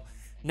missed. So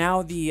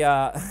now the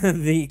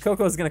the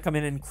Coco is going to come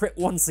in and crit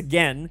once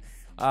again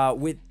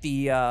with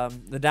the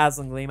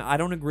Dazzling Gleam. I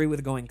don't agree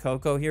with going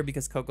Coco here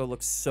because Coco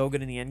looks so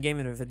good in the endgame,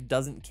 and if it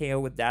doesn't KO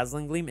with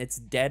Dazzling Gleam, it's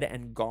dead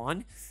and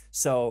gone.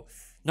 So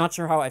not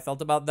sure how I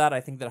felt about that. I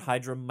think that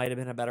Hydra might have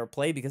been a better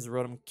play because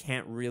Rotom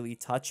can't really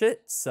touch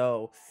it.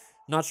 So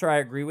not sure I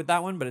agree with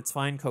that one, but it's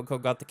fine. Coco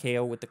got the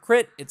KO with the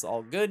crit. It's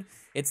all good.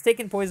 It's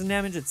taken poison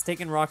damage. It's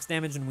taken rocks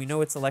damage, and we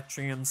know it's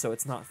Electrium, so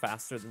it's not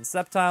faster than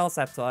Sceptile.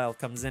 Sceptile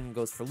comes in and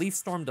goes for Leaf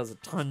Storm, does a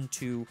ton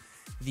to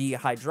the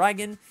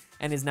Hydreigon,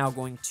 and is now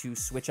going to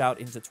switch out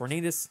into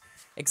Tornadus,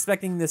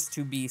 expecting this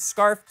to be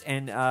Scarfed,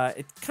 and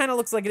it kind of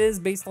looks like it is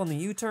based on the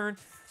U-turn.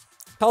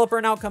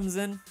 Pelipper now comes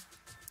in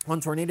on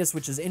Tornadus,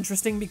 which is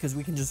interesting because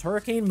we can just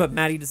Hurricane, but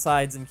Matty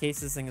decides in case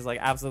this thing is like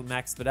absolute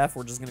max speed F,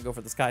 we're just going to go for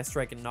the Sky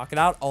Strike and knock it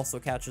out. Also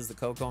catches the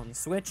Coco on the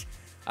switch.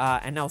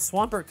 And now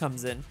Swampert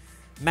comes in.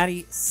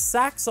 Matty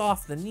sacks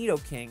off the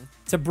Nidoking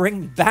to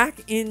bring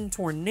back in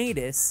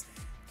Tornadus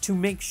to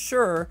make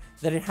sure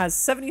that it has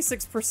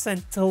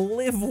 76% to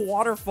live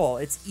Waterfall.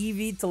 It's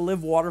EV to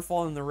live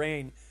Waterfall in the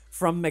rain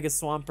from Mega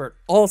Swampert.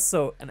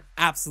 Also an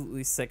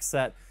absolutely sick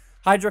set.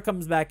 Hydra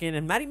comes back in,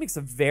 and Matty makes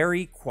a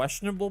very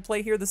questionable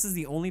play here. This is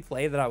the only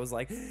play that I was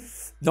like,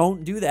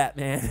 don't do that,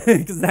 man,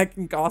 because that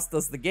can cost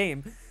us the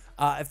game.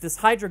 If this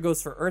Hydra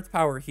goes for Earth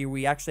Power here,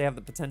 we actually have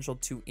the potential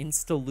to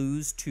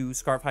insta-lose to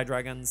Scarf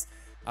Hydreigon's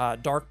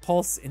Dark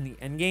Pulse in the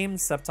endgame.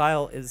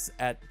 Sceptile is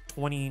at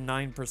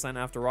 29%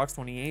 after Rocks,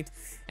 28,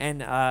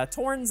 and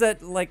Torn's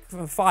at like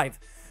 5.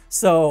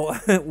 So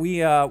we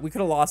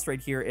could have lost right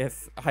here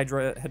if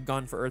Hydra had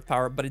gone for Earth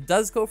Power, but it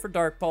does go for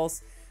Dark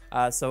Pulse.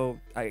 So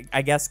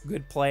I guess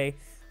good play.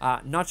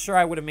 Not sure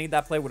I would have made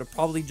that play. Would have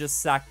probably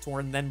just sacked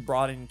Torn, then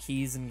brought in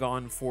Keys and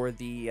gone for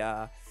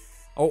the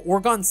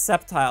Orgon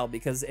Sceptile,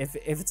 because if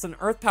it's an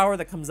Earth Power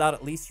that comes out,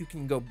 at least you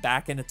can go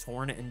back into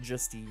Torn and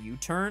just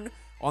U-turn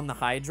on the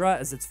Hydra,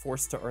 as it's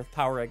forced to Earth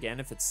Power again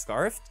if it's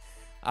Scarfed.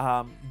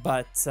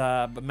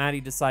 But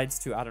Matty decides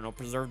to, I don't know,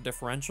 preserve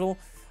differential.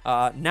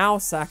 Now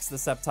sacks the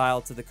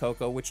Sceptile to the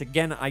Coco, which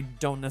again I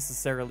don't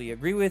necessarily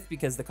agree with,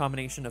 because the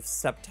combination of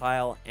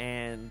Sceptile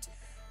and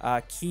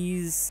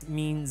Keys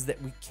means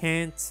that we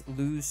can't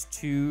lose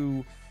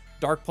to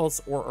Dark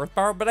Pulse or Earth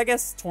Power, but I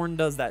guess Torn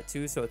does that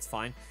too, so it's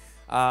fine.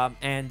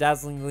 And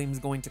Dazzling Gleam is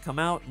going to come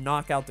out,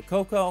 knock out the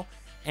Coco,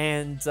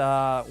 and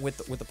with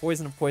the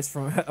poison, of course,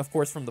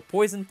 from the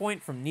poison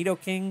point from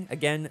Nidoking,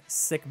 again,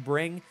 sick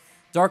bring.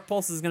 Dark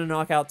Pulse is going to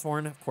knock out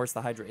Torn. Of course,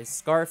 the Hydra is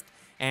Scarfed,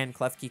 and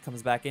Klefki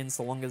comes back in.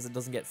 So long as it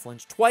doesn't get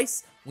flinched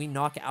twice, we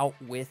knock out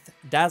with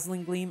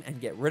Dazzling Gleam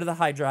and get rid of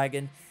the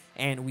Hydreigon,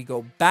 and we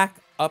go back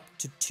up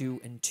to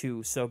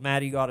 2-2. So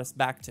Matty got us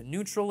back to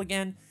neutral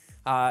again.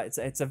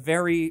 It's a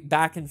very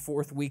back and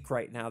forth week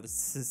right now.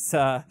 This is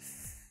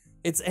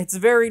it's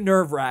very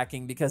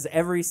nerve-wracking because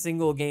every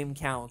single game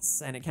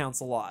counts, and it counts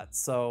a lot.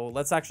 So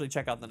let's actually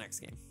check out the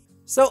next game.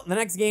 So the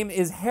next game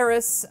is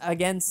Harris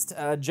against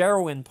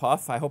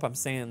Jeroinpuff. I hope I'm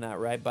saying that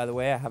right, by the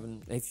way. I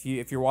haven't. If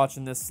you're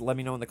watching this, let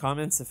me know in the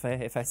comments if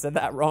I said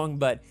that wrong.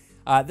 But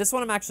this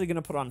one I'm actually going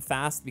to put on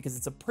fast because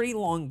it's a pretty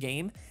long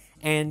game,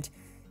 and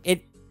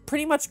it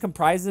pretty much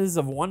comprises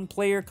of one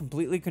player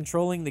completely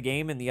controlling the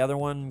game and the other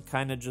one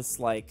kind of just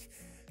like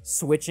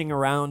switching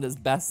around as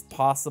best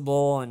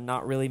possible and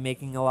not really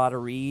making a lot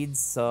of reads.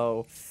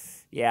 So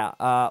yeah,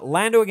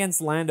 Lando against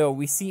Lando.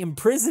 We see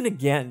Imprison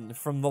again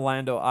from the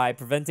Lando Eye,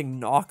 preventing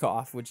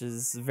knockoff, which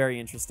is very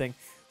interesting.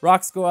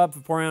 Rocks go up,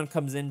 Vaporeon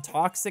comes in,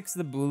 Toxic's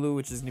the Bulu,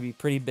 which is going to be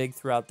pretty big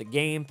throughout the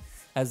game,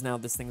 as now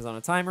this thing's on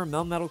a timer.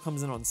 Melmetal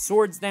comes in on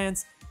Swords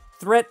Dance.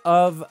 Threat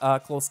of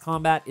close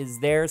combat is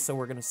there, so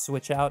we're going to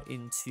switch out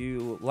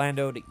into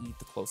Lando to eat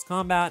the close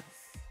combat.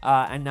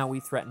 And now we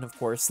threaten, of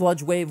course,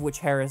 Sludge Wave, which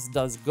Harris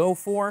does go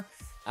for,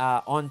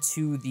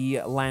 onto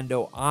the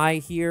Lando Eye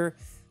here.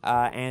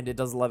 And it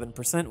does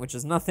 11%, which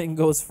is nothing.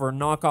 Goes for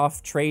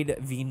knockoff, trade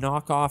v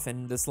knockoff,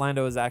 and this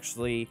Lando is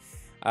actually,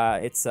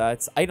 it's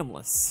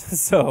itemless.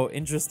 So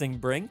interesting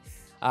bring.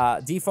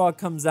 Defog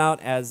comes out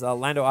as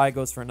Lando Eye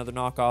goes for another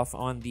knockoff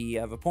on the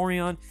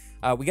Vaporeon.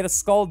 We get a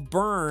Scald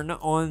Burn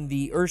on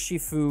the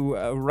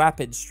Urshifu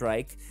Rapid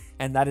Strike,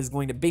 and that is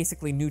going to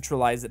basically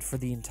neutralize it for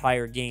the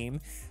entire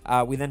game.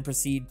 We then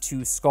proceed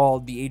to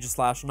Scald the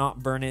Aegislash,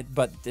 not burn it,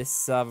 but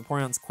this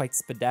Vaporeon's quite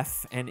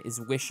Spadef and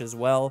is Wish as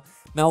well.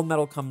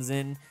 Melmetal comes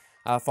in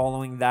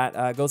following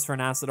that, goes for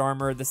an Acid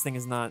Armor. This thing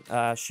is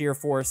not Sheer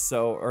Force,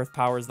 so Earth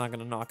Power is not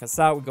going to knock us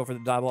out. We go for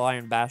the Double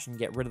Iron Bash and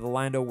get rid of the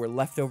Lando. We're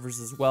leftovers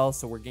as well,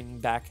 so we're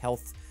getting back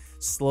health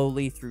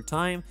slowly through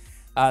time.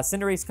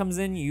 Cinderace comes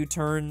in,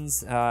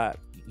 U-turns,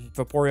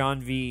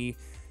 Vaporeon v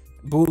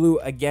Bulu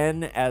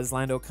again, as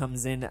Lando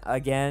comes in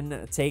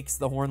again, takes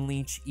the Horn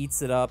Leech,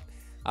 eats it up,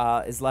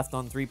 is left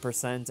on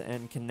 3%,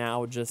 and can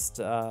now just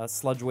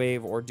Sludge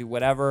Wave or do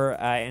whatever.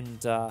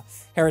 And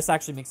Harris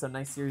actually makes a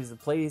nice series of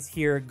plays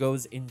here,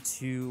 goes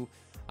into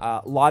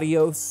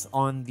Latios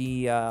on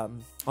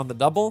the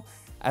double,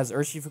 as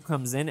Urshifu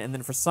comes in, and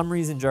then for some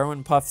reason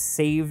Jeroinpuff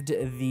saved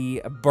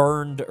the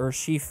burned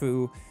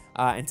Urshifu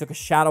and took a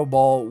Shadow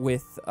Ball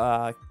with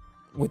the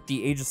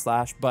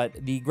Aegislash, but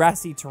the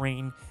grassy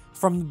terrain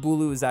from the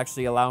Bulu is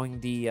actually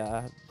allowing the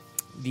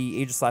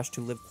Aegislash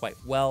to live quite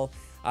well.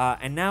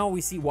 And now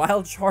we see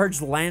Wild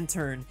Charge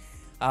Lantern,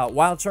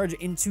 Wild Charge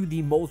into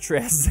the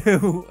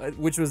Moltres,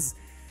 which was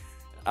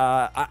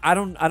I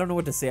don't know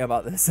what to say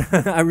about this.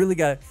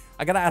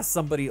 I gotta ask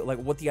somebody like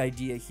what the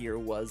idea here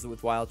was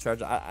with Wild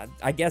Charge.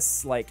 I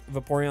guess like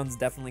Vaporeon's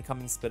definitely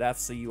coming Spadef,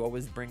 so you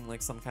always bring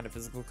like some kind of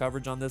physical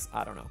coverage on this.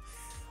 I don't know.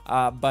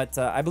 But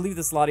I believe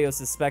this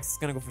Latios is Specs. It's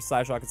going to go for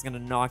Psyshock. It's going to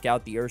knock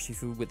out the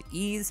Urshifu with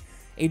ease.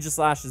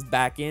 Aegislash is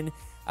back in.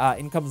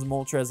 In comes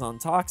Moltres on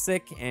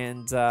Toxic.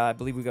 And I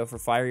believe we go for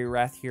Fiery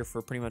Wrath here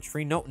for pretty much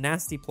free. No,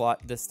 Nasty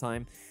Plot this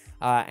time.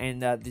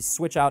 And the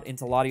switch out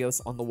into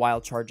Latios on the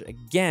Wild Charge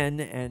again.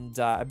 And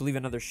I believe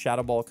another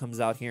Shadow Ball comes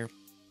out here.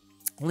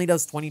 Only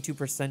does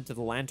 22% to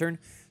the Lantern.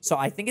 So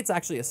I think it's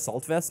actually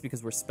Assault Vest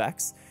because we're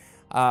Specs.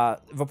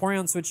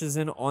 Vaporeon switches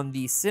in on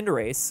the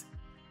Cinderace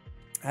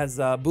as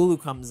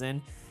Bulu comes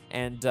in,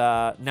 and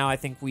now I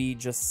think we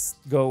just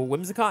go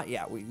Whimsicott.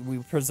 Yeah, we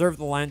preserve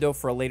the Lando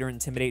for a later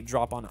Intimidate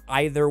drop on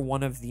either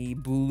one of the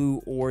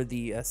Bulu or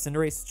the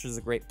Cinderace, which is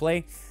a great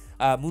play.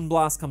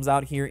 Moonblast comes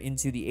out here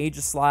into the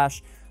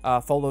Aegislash,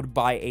 followed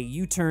by a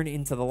U-turn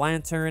into the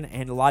Lantern,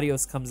 and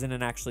Latios comes in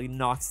and actually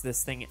knocks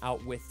this thing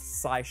out with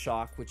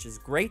Psyshock, which is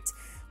great.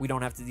 We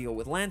don't have to deal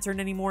with Lantern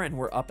anymore, and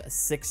we're up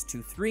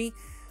 6-3.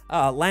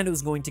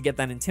 Lando's going to get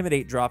that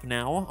Intimidate drop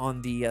now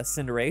on the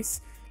Cinderace,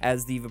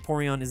 as the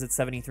Vaporeon is at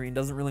 73 and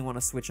doesn't really want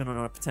to switch in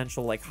on a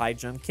potential like high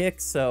jump kick.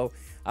 So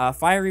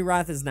Fiery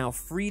Wrath is now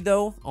free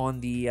though on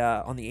the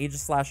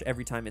Aegislash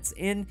every time it's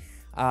in.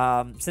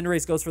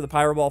 Cinderace goes for the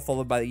Pyro Ball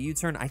followed by the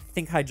U-turn. I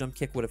think high jump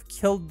kick would have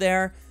killed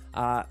there,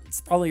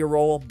 It's probably a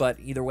roll, but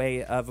either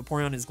way,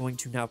 Vaporeon is going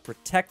to now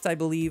protect, I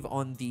believe,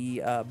 on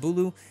the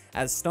Bulu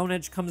as Stone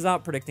Edge comes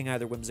out, predicting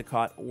either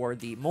Whimsicott or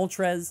the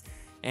Moltres.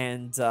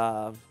 And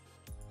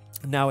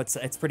now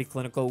it's pretty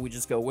clinical. We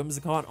just go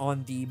Whimsicott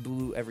on the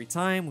Bulu every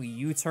time. We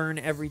U-turn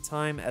every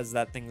time as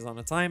that thing's on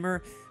a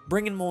timer.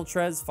 Bring in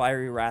Moltres,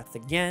 Fiery Wrath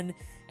again.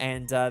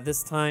 And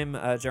this time,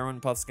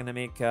 Jeroinpuff's going to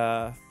make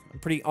a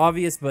pretty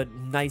obvious but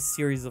nice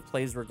series of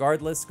plays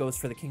regardless. Goes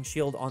for the King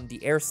Shield on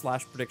the Air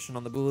Slash prediction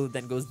on the Bulu,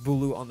 then goes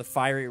Bulu on the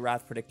Fiery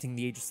Wrath predicting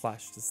the Aegis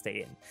Slash to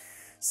stay in.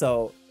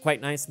 So, quite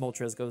nice.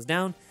 Moltres goes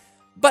down.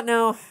 But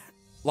now,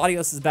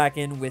 Latios is back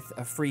in with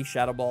a free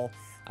Shadow Ball.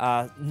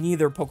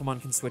 Neither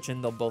Pokemon can switch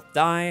in. They'll both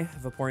die.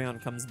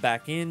 Vaporeon comes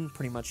back in,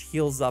 pretty much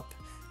heals up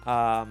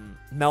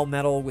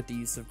Melmetal with the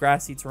use of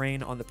Grassy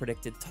Terrain on the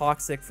predicted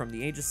Toxic from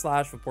the Aegis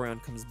Slash.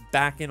 Vaporeon comes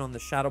back in on the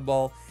Shadow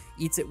Ball,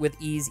 eats it with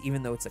ease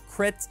even though it's a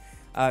crit.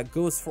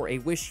 Goes for a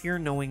Wish here,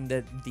 knowing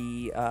that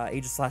the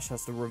Aegis Slash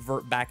has to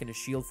revert back into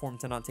shield form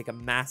to not take a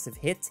massive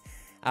hit.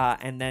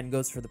 And then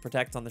goes for the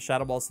Protect on the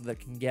Shadow Ball so that it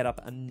can get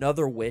up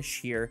another Wish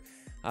here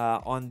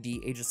on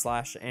the Aegis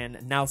Slash,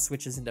 and now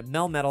switches into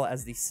Melmetal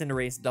as the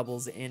Cinderace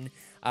doubles in.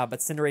 But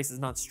Cinderace is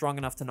not strong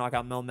enough to knock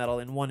out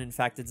Melmetal in one. In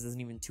fact, it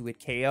doesn't even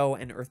 2-hit KO,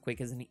 and Earthquake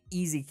is an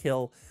easy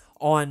kill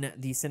on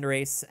the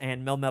Cinderace,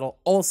 and Melmetal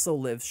also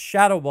lives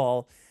Shadow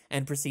Ball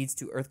and proceeds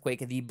to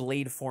Earthquake the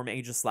Blade form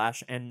Aegis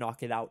Slash and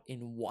knock it out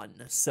in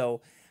one.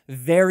 So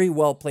very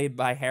well played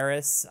by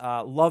Harris.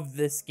 Loved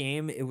this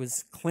game. It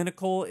was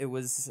clinical. It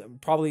was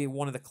probably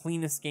one of the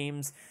cleanest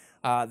games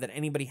that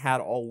anybody had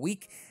all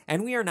week,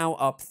 and we are now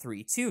up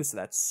 3-2, so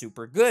that's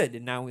super good.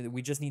 And now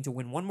we just need to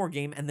win one more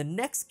game, and the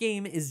next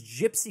game is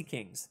Gypsy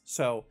Kings,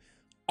 so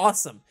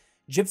awesome.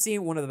 Gypsy,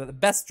 one of the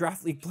best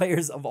Draft League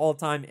players of all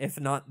time, if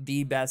not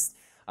the best,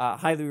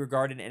 highly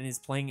regarded, and is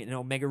playing in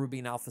Omega Ruby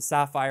and Alpha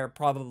Sapphire,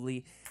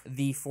 probably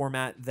the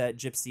format that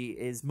Gypsy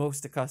is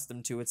most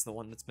accustomed to. It's the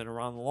one that's been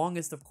around the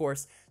longest, of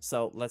course,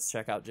 so let's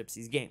check out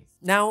Gypsy's game.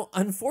 Now,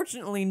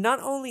 unfortunately, not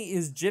only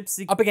is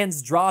Gypsy up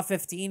against Draw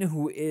 15,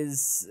 who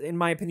is, in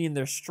my opinion,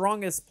 their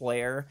strongest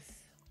player,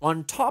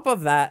 on top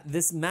of that,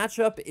 this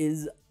matchup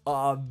is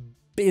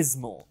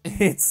abysmal.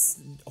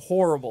 It's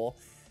horrible.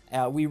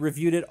 We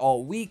reviewed it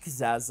all week.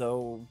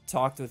 Zazo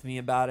talked with me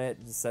about it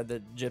and said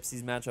that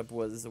Gypsy's matchup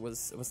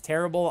was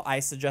terrible.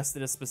 I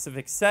suggested a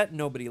specific set.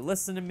 Nobody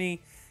listened to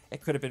me.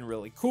 It could have been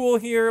really cool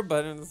here,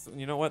 but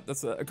you know what?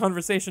 That's a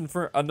conversation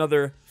for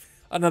another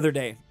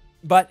day.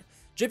 But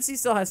Gypsy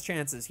still has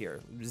chances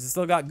here. He's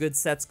still got good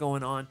sets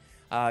going on.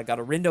 Got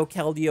a Rindo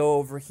Keldeo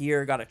over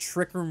here. Got a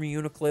Trick Room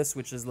Uniclus,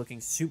 which is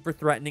looking super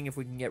threatening if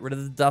we can get rid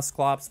of the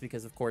Dusclops,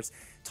 because, of course,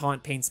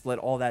 Taunt, Pain Split,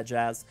 all that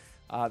jazz.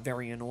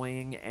 Very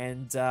annoying.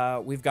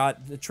 And we've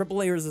got the triple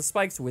layers of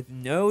spikes with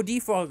no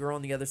defogger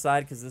on the other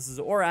side, because this is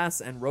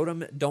Oras, and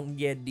Rotom don't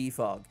get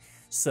defog.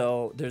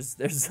 So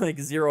there's like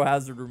zero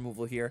hazard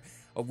removal here.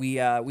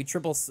 We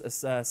triple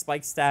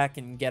spike stack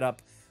and get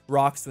up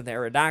rocks with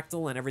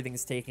Aerodactyl, and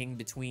everything's taking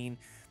between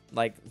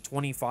like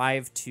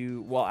 25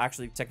 to, well,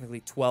 actually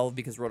technically 12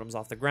 because Rotom's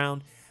off the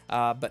ground.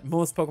 But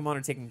most Pokemon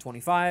are taking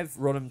 25.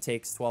 Rotom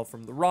takes 12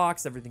 from the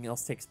rocks. Everything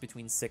else takes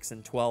between 6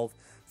 and 12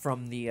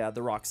 from the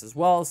rocks as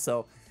well.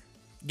 So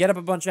get up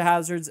a bunch of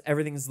hazards.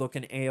 Everything's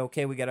looking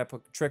A-okay. We get up a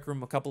Trick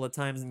Room a couple of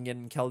times and get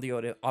in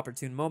Keldeo at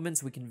opportune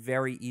moments. We can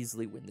very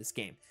easily win this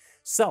game.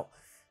 So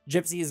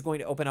Gypsy is going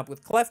to open up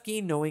with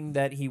Klefki, knowing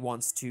that he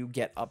wants to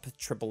get up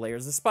triple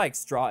layers of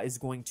spikes. Draw is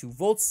going to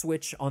Volt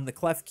Switch on the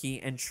Klefki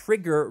and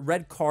trigger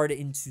Red Card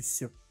into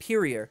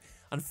Superior.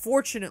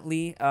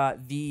 Unfortunately,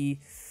 the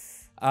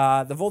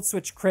Volt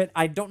Switch crit,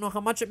 I don't know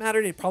how much it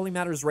mattered. It probably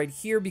matters right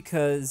here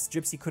because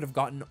Gypsy could have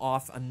gotten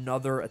off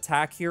another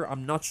attack here.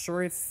 I'm not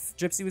sure if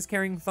Gypsy was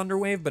carrying Thunder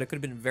Wave, but it could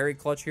have been very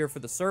clutch here for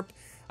the Serp.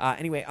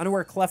 Anyway,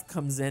 Unaware Clef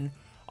comes in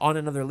on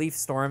another Leaf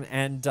Storm,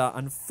 and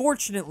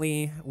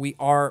unfortunately, we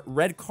are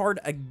Red Card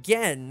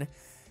again,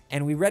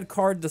 and we Red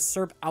Card the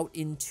Serp out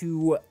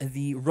into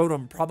the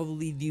Rotom,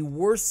 probably the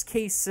worst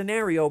case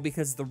scenario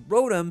because the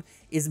Rotom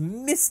is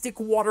Mystic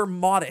Water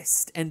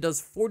Modest and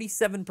does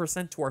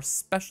 47% to our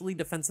specially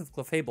defensive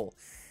Clefable.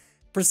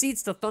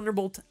 Proceeds to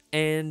Thunderbolt,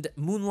 and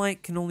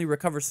Moonlight can only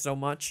recover so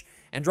much,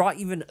 and Draw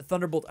even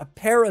Thunderbolt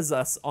Aparas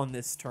us on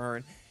this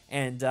turn.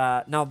 And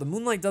now the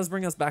Moonlight does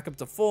bring us back up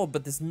to full,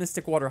 but this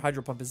Mystic Water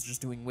Hydro Pump is just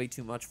doing way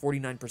too much.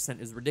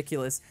 49% is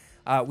ridiculous.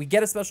 We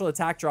get a special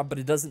attack drop, but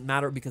it doesn't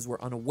matter because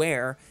we're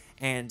unaware.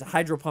 And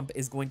Hydro Pump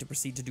is going to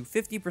proceed to do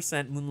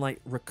 50%.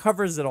 Moonlight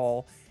recovers it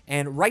all.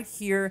 And right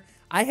here,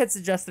 I had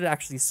suggested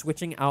actually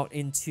switching out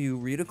into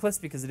Reuniclus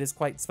because it is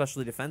quite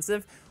specially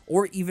defensive,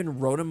 or even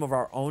Rotom of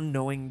our own,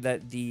 knowing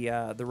that the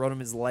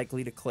Rotom is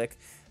likely to click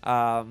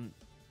Hydro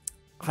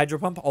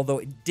Pump, although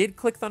it did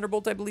click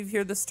Thunderbolt, I believe,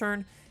 here this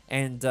turn.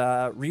 And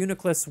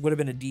Reuniclus would have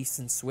been a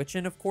decent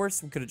switch-in, of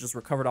course. We could have just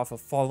recovered off a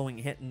following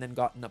hit and then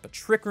gotten up a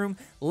Trick Room,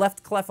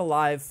 left Clef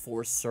alive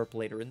for Serp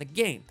later in the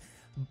game.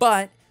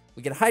 But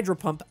we get Hydro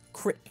Pump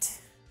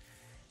crit.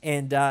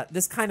 And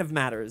this kind of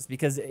matters,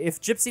 because if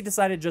Gypsy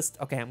decided just,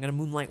 okay, I'm going to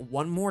Moonlight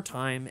one more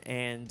time,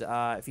 and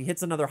if he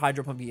hits another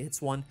Hydro Pump, he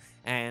hits one,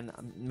 and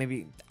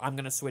maybe I'm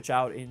going to switch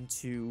out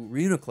into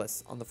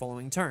Reuniclus on the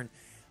following turn.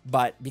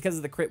 But because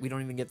of the crit, we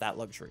don't even get that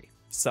luxury.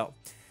 So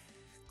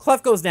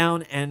Clef goes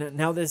down, and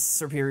now this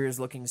Superior is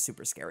looking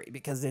super scary,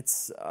 because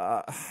it's,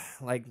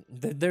 like,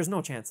 there's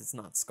no chance it's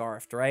not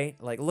Scarfed, right?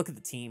 Like, look at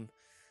the team.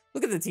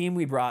 Look at the team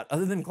we brought.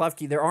 Other than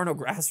Klefki, there are no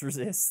grass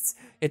resists.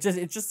 It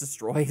just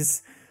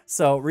destroys.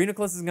 So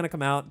Reuniclus is going to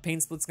come out.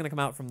 Pain Split's going to come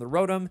out from the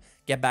Rotom,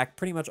 get back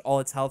pretty much all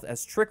its health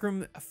as Trick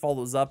Room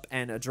follows up,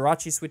 and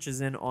Jirachi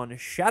switches in on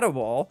Shadow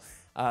Ball.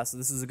 So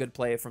this is a good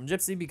play from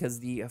Gypsy, because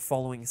the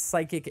following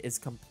Psychic is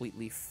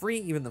completely free.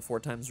 Even the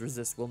 4x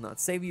resist will not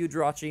save you,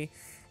 Jirachi.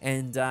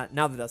 And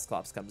now the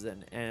Dusclops comes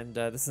in, and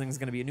this thing is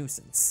going to be a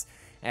nuisance,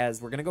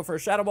 as we're going to go for a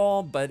Shadow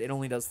Ball, but it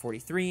only does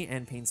 43,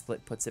 and Pain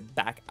Split puts it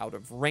back out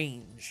of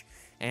range.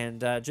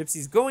 And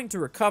Gypsy's going to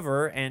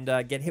recover and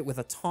get hit with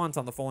a taunt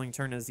on the following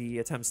turn as he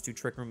attempts to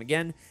Trick Room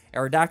again.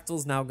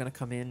 Aerodactyl's now going to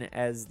come in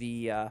as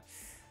the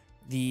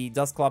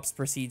Dusclops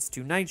proceeds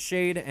to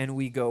Nightshade, and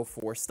we go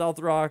for Stealth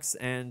Rocks,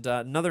 and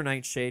another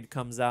Nightshade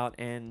comes out,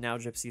 and now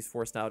Gypsy's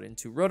forced out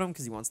into Rotom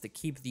because he wants to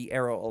keep the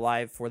arrow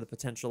alive for the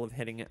potential of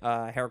hitting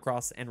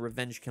Heracross and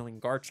revenge-killing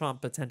Garchomp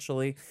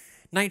potentially.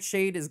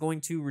 Nightshade is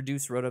going to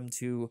reduce Rotom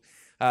to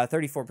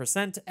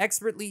 34%.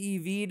 Expertly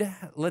EV'd,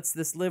 lets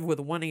this live with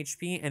 1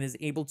 HP, and is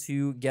able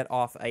to get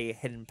off a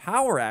Hidden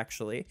Power,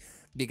 actually,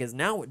 because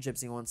now what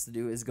Gypsy wants to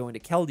do is go into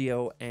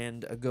Keldeo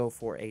and go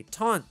for a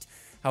Taunt.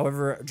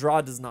 However,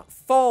 Draw does not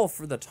fall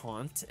for the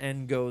Taunt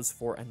and goes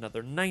for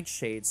another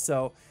Nightshade.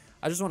 So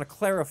I just want to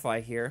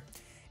clarify here.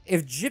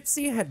 If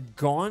Gypsy had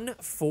gone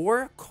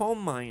for Calm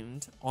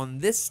Mind on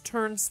this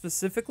turn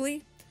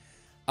specifically,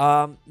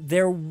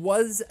 there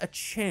was a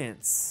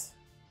chance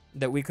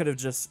that we could have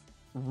just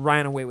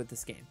ran away with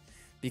this game.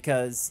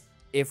 Because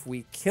if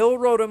we kill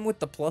Rotom with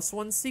the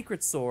 +1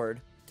 Secret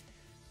Sword,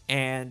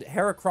 and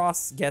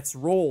Heracross gets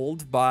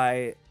rolled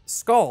by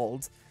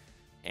Scald,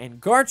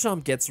 and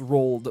Garchomp gets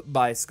rolled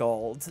by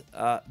Scald,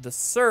 the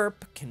Serp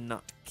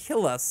cannot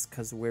kill us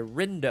because we're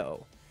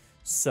Rindo.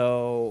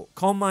 So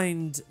Calm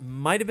Mind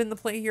might have been the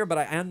play here, but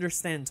I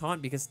understand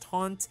Taunt, because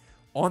Taunt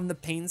on the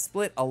Pain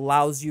Split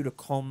allows you to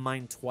Calm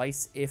Mind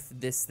twice if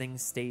this thing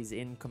stays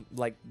in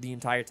like the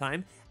entire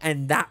time,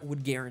 and that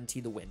would guarantee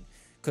the win.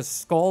 Because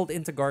Scald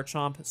into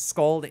Garchomp,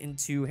 Scald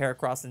into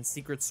Heracross, and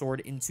Secret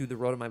Sword into the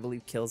Rotom, I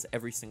believe, kills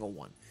every single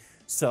one.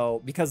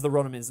 So, because the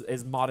Rotom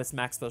is Modest,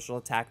 Max Special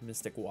Attack,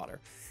 Mystic Water.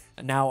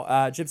 Now,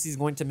 Gypsy is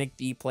going to make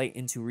the play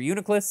into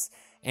Reuniclus,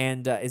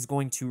 and is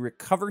going to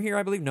recover here,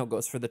 I believe. No,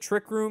 goes for the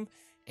Trick Room,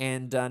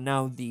 and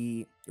now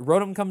the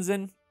Rotom comes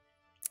in,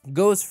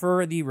 goes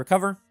for the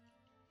Recover,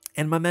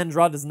 and my man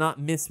Draw does not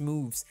miss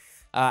moves.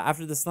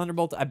 After this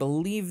Thunderbolt, I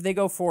believe they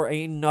go for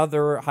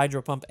another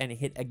Hydro Pump and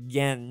hit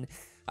again.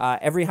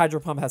 Every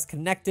Hydro Pump has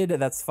connected.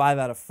 That's 5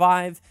 out of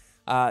 5.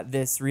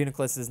 This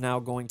Reuniclus is now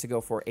going to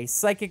go for a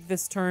Psychic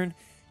this turn,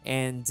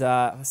 and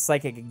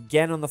Psychic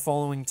again on the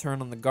following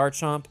turn on the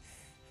Garchomp.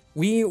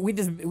 We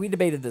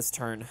debated this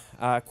turn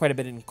quite a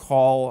bit in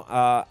call.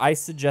 I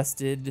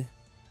suggested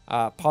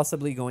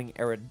possibly going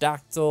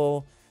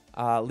Aerodactyl,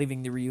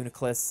 leaving the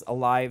Reuniclus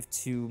alive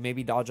to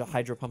maybe dodge a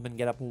Hydro Pump and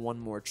get up one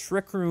more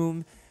Trick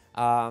Room.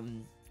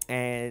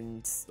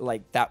 And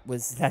like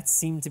that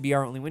seemed to be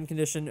our only win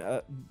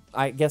condition.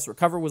 I guess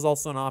Recover was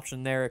also an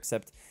option there,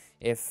 except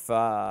if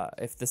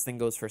this thing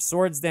goes for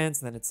Swords Dance,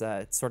 then it's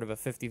sort of a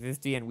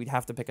 50-50, and we'd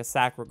have to pick a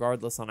sack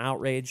regardless on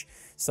Outrage,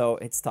 so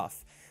it's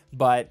tough.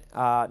 But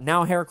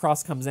now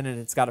Heracross comes in, and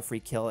it's got a free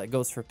kill. It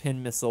goes for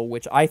Pin Missile,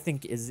 which I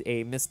think is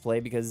a misplay,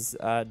 because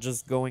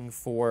just going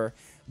for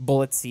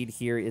Bullet Seed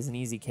here is an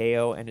easy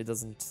KO, and it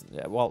doesn't,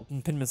 well,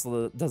 Pin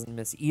Missile doesn't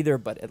miss either,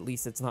 but at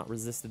least it's not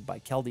resisted by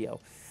Keldeo.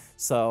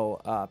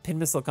 So Pin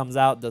Missile comes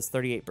out, does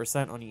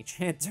 38% on each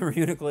hit to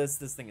Reuniclus.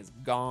 This thing is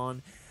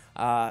gone.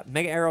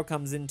 Mega Arrow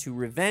comes in to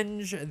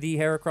revenge the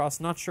Heracross.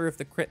 Not sure if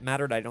the crit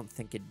mattered. I don't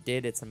think it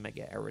did. It's a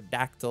Mega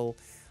Aerodactyl.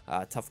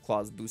 Tough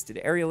Claws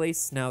boosted Aerial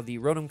Ace. Now the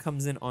Rotom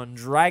comes in on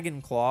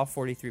Dragon Claw,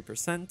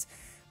 43%.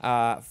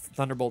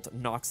 Thunderbolt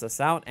knocks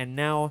us out. And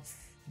now,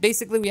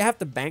 basically, we have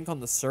to bank on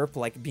the Serp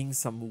like being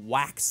some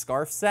whack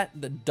Scarf set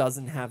that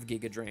doesn't have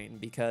Giga Drain.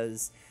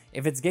 Because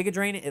if it's Giga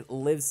Drain, it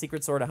lives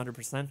Secret Sword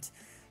 100%.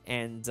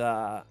 And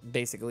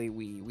basically,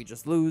 we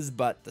just lose.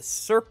 But the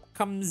Serp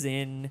comes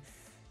in,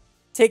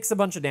 takes a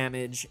bunch of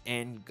damage,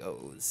 and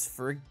goes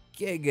for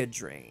Giga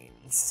Drain.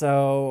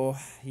 So,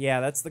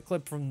 yeah, that's the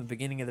clip from the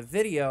beginning of the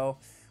video.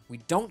 We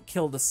don't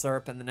kill the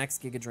Serp, and the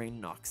next Giga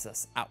Drain knocks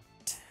us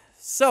out.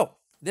 So,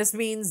 this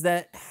means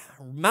that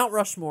Mount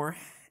Rushmore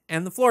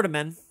and the Florida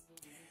men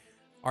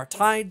are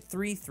tied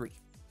 3-3.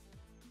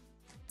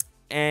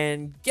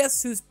 And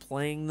guess who's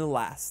playing the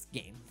last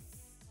game?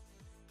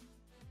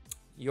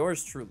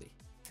 Yours truly.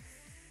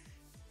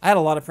 I had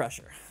a lot of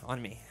pressure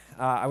on me.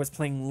 I was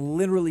playing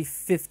literally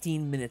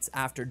 15 minutes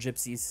after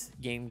Gypsy's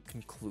game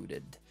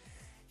concluded.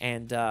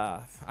 And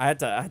I had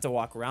to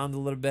walk around a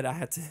little bit. I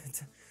had to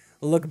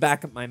look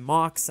back at my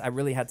mocks. I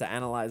really had to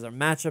analyze our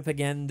matchup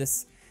again.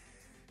 This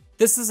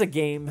is a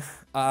game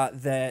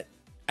that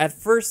at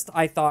first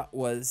I thought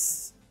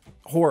was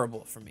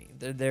horrible for me.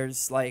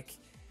 There's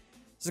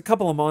a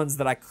couple of mons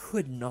that I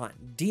could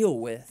not deal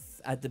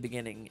with at the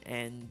beginning,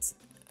 and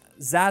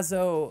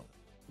Zazo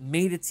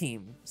made a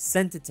team,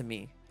 sent it to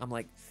me. I'm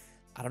like,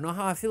 I don't know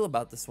how I feel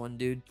about this one,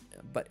 dude,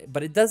 but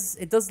it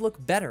does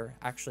look better,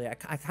 actually. I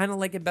kind of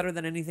like it better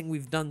than anything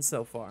we've done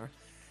so far.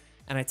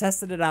 And I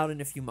tested it out in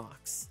a few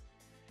mocks,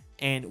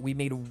 and we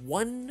made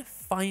one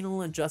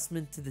final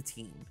adjustment to the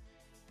team,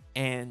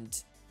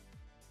 and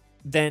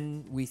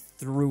then we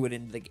threw it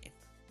into the game.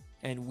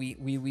 And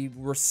we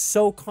were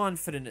so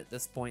confident at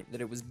this point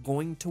that it was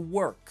going to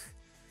work,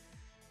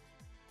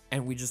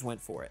 and we just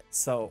went for it.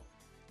 So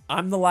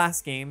I'm the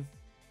last game,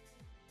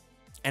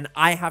 and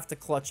I have to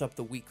clutch up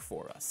the week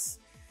for us.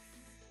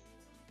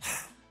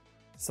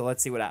 So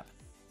let's see what happens.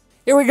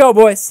 Here we go,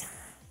 boys.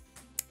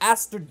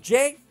 Aster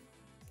J,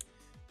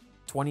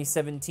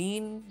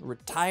 2017,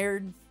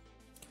 retired.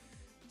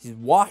 He's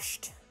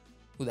washed.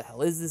 Who the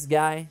hell is this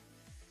guy?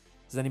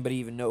 Does anybody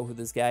even know who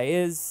this guy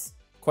is?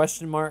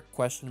 Question mark,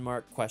 question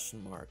mark,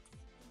 question mark.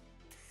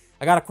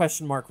 I got a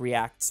question mark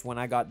reacts when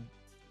I got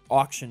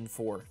auctioned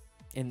for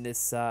in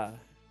this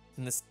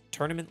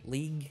tournament,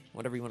 league,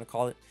 whatever you want to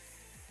call it.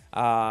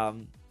 That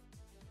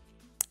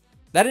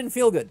didn't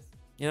feel good.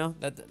 You know,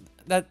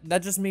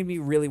 that just made me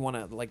really want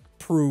to like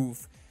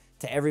prove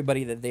to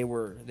everybody that they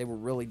were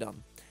really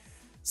dumb.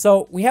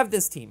 So we have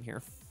this team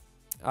here.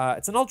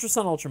 It's an Ultra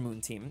Sun, Ultra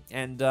Moon team,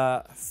 and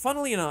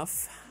funnily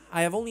enough,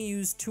 I have only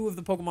used 2 of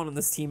the Pokemon on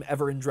this team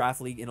ever in Draft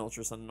League in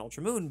Ultra Sun and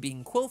Ultra Moon,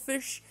 being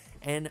Quillfish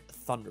and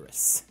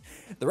Thundurus.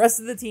 The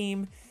rest of the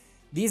team,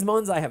 these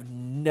mons I have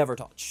never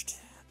touched.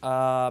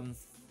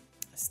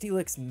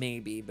 Steelix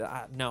maybe,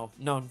 but no,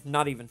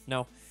 not even,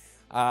 no.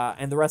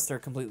 And the rest are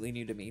completely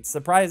new to me.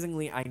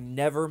 Surprisingly, I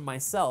never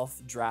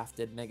myself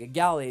drafted Mega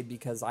Gallade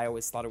because I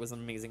always thought it was an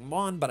amazing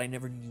mon, but I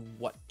never knew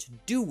what to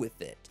do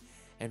with it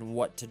and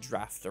what to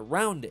draft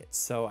around it.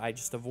 So I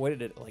just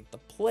avoided it like the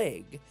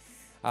plague.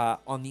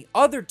 On the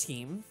other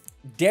team,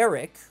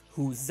 Derek,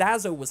 who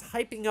Zazo was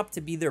hyping up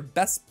to be their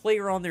best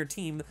player on their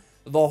team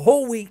the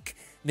whole week,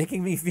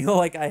 making me feel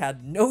like I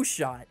had no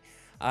shot.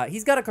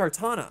 He's got a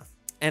Kartana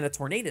and a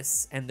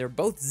Tornadus, and they're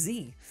both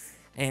Z.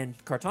 And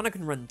Kartana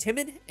can run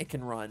Timid, it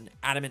can run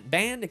Adamant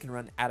Band, it can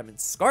run Adamant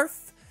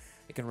Scarf,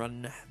 it can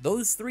run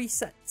those 3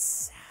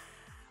 sets.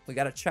 We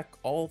gotta check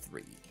all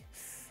 3.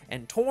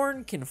 And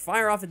Torn can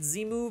fire off its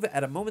Z move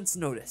at a moment's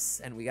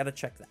notice, and we gotta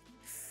check that.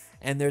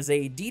 And there's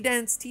a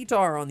D-Dance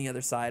T-Tar on the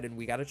other side, and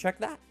we gotta check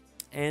that.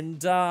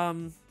 And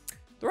the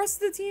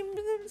rest of the team,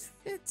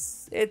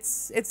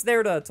 it's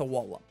there to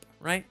wall up,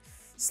 right?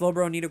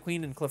 Slowbro,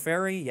 Nidoqueen, and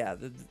Clefairy, yeah,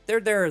 they're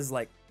there as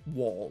like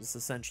walls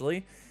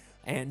essentially.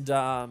 And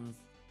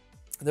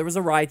there was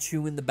a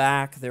Raichu in the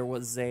back. There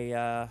was a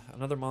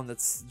another mon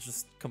that's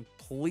just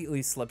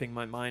completely slipping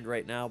my mind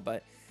right now,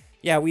 but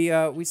yeah,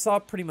 we saw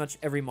pretty much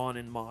every mon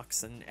in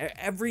mocks, and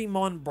every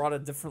mon brought a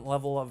different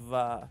level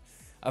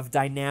of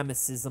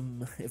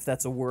dynamicism, if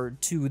that's a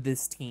word, to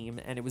this team,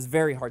 and it was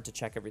very hard to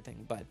check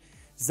everything. But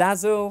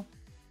Zazo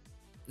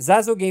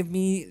gave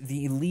me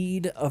the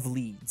lead of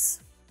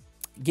leads.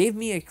 Gave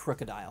me a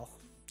Crocodile,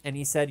 and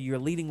he said, "You're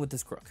leading with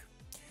this crook.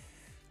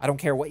 I don't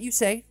care what you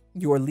say,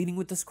 you are leading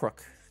with this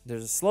crook.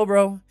 There's a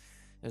Slowbro,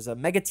 there's a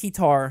Mega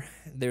T-Tar,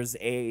 there's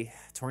a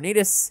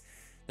Tornadus,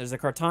 there's a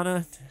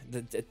Kartana,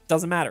 it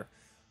doesn't matter.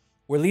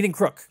 We're leading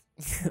crook."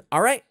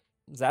 All right,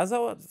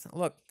 Zazo,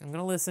 look, I'm going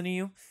to listen to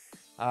you.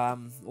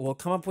 We'll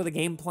come up with a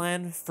game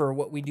plan for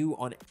what we do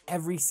on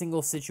every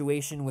single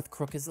situation with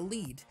Crook as a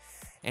lead.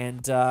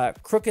 And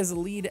Crook as a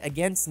lead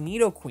against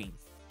Nidoqueen.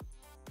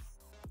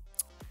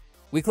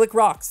 We click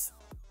rocks.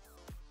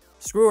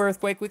 Screw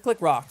Earthquake, we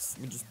click rocks.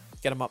 We just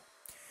get them up.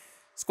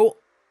 It's cool.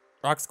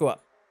 Rocks go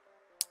up.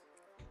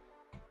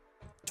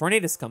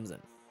 Tornadus comes in.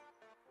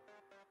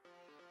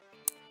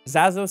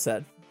 Zazo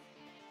said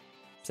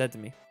to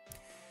me,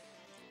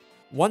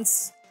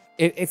 once,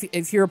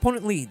 if your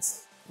opponent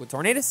leads with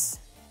Tornadus,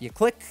 you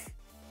click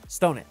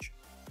Stone Edge.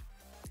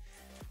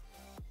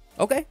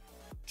 Okay,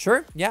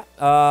 sure, yeah.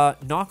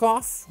 Knock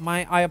off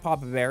my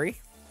Iapapa Berry,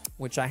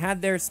 which I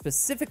had there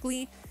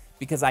specifically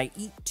because I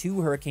eat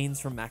 2 Hurricanes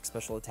from Max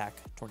Special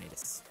Attack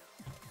Tornadus.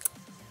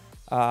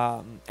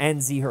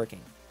 And Z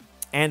Hurricane.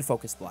 And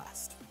Focus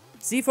Blast.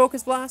 Z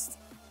Focus Blast?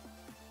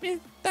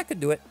 That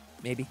could do it.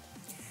 Maybe.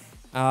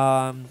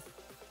 Yeah.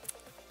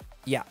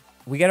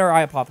 We get our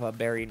Iapapa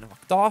Berry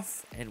knocked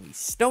off, and we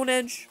Stone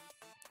Edge.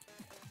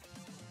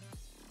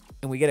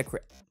 And we get a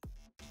crit.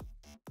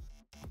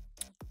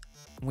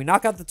 And we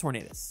knock out the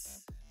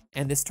Tornadus.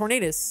 And this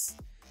Tornadus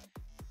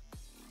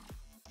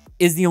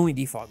is the only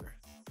defogger.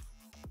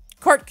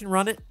 Cart can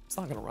run it. It's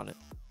not going to run it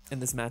in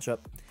this matchup.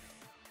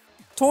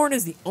 Torn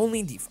is the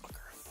only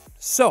defogger.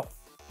 So,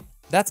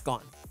 that's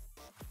gone.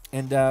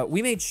 And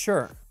we made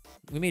sure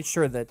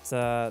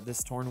that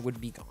this Torn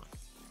would be gone.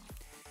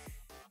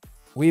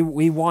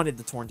 We wanted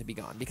the Torn to be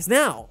gone because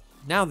now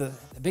the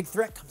big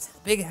threat comes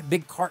in.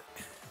 Big cart.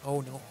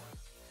 Oh no.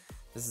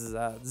 This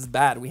is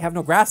bad. We have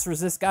no grass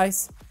resist,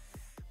 guys.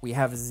 We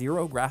have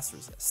 0 grass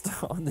resist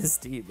on this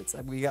team. It's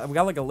we got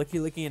like a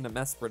Licky and a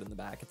Mesprit in the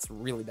back. It's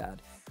really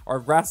bad. Our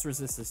grass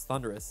resist is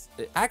thunderous.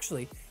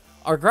 Actually,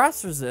 our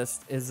grass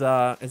resist is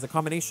a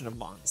combination of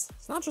mons.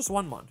 It's not just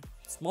one mon.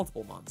 It's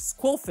multiple mons.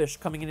 Quillfish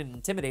coming in and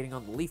intimidating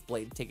on the Leaf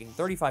Blade, taking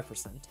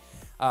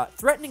 35%.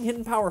 Threatening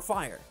hidden power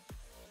fire.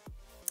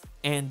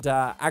 And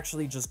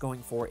actually just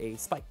going for a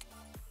spike.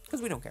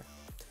 Because we don't care.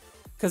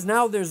 Because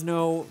now there's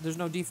no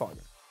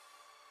defogger.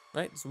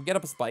 Right? So we get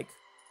up a spike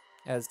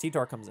as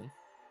T-Tar comes in.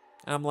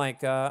 And I'm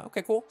like,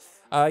 okay, cool.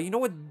 You know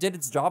what did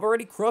its job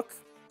already? Crook.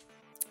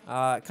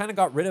 Kind of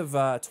got rid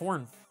of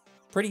Torn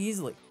pretty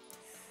easily.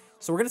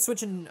 So we're going to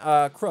switch in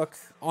Crook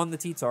on the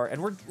T-Tar.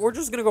 And we're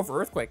just going to go for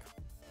Earthquake.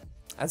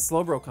 As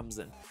Slowbro comes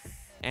in.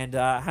 And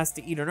has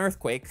to eat an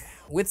Earthquake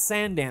with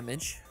sand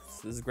damage.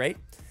 So this is great.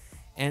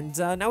 And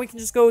now we can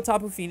just go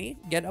Tapu Fini,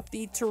 get up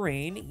the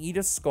terrain, eat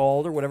a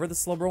Scald or whatever the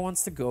Slowbro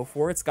wants to go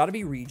for. It's got to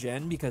be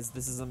regen because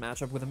this is a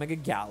matchup with a Mega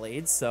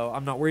Gallade, so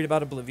I'm not worried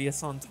about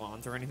Oblivious on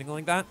Taunt or anything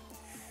like that.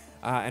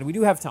 And we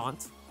do have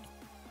Taunt.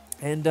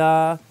 And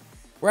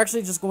we're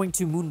actually just going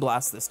to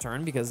Moonblast this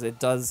turn because it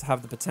does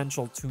have the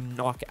potential to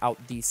knock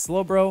out the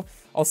Slowbro.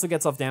 Also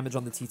gets off damage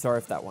on the T-Tar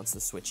if that wants to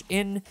switch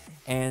in,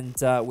 and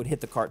would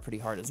hit the cart pretty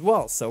hard as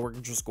well. So we're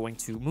just going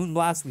to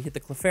Moonblast. We hit the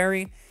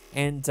Clefairy.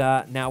 And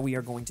now we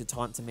are going to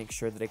Taunt to make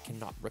sure that it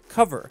cannot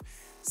recover.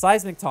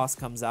 Seismic Toss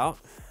comes out.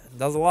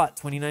 Does a lot.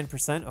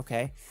 29%.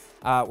 Okay.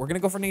 We're going to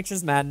go for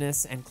Nature's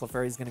Madness. And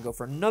Clefairy's going to go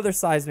for another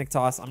Seismic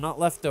Toss. I'm not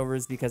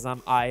Leftovers because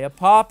I'm Aya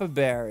Papa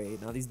Berry.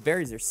 Now, these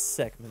berries are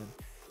sick, man.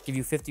 Give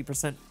you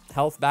 50%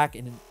 health back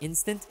in an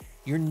instant.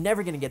 You're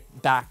never going to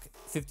get back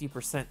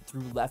 50%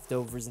 through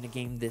Leftovers in a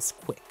game this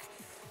quick.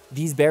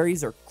 These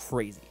berries are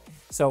crazy.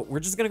 So we're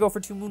just going to go for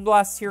 2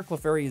 Moonblasts here.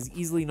 Clefairy is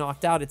easily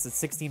knocked out. It's at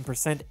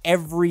 16%.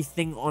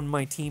 Everything on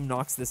my team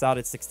knocks this out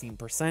at 16%.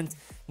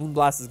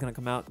 Moonblast is going to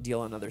come out,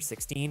 deal another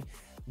 16.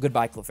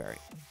 Goodbye, Clefairy.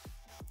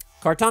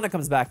 Kartana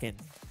comes back in.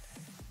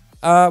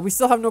 We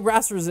still have no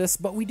grass resist,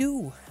 but we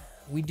do.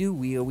 We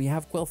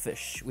have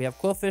Quillfish. We have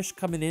Quillfish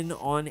coming in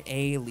on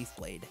a Leaf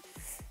Blade.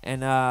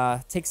 And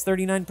takes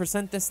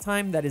 39% this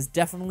time. That is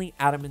definitely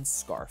Adamant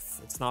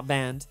Scarf. It's not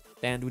Banned.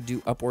 Banned would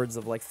do upwards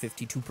of like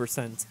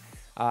 52%.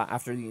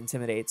 After the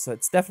Intimidate. So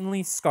it's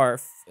definitely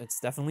Scarf. It's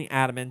definitely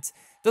Adamant.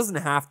 Doesn't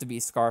have to be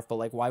Scarf, but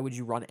like, why would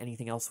you run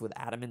anything else with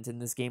Adamant in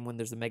this game when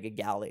there's a Mega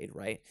Gallade,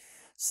 right?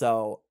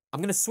 So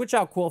I'm going to switch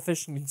out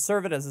Quillfish and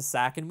conserve it as a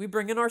sack, and we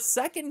bring in our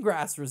second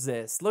Grass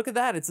Resist. Look at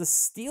that. It's a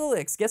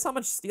Steelix. Guess how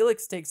much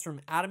Steelix takes from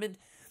Adamant,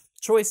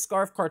 Choice,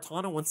 Scarf,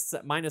 Kartana once it's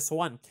at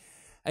 -1.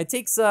 It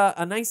takes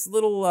a nice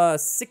little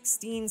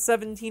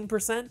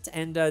 16-17%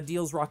 and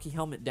deals Rocky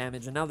Helmet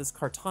damage. And now this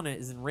Kartana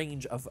is in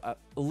range of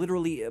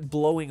literally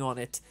blowing on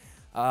it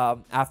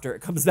after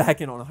it comes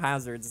back in on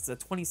hazards. It's at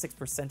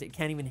 26%. It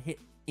can't even hit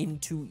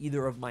into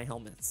either of my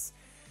helmets.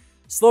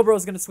 Slowbro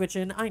is going to switch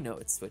in. I know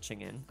it's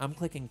switching in. I'm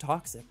clicking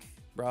Toxic,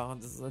 bro.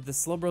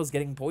 This Slowbro is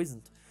getting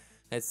poisoned.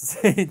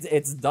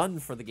 It's done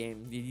for the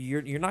game.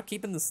 You're not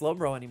keeping the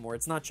Slowbro anymore.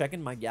 It's not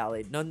checking my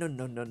Gallade.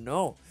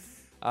 No.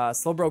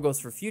 Slowbro goes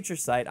for Future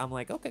Sight. I'm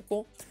like, okay,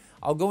 cool.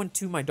 I'll go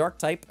into my Dark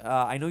type.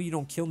 I know you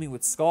don't kill me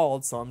with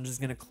Scald, so I'm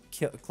just going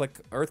to click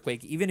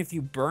Earthquake. Even if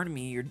you burn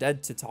me, you're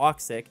dead to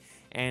Toxic,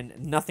 and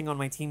nothing on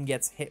my team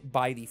gets hit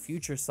by the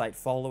Future Sight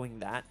following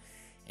that.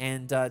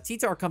 And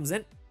T-Tar comes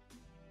in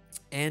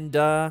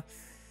and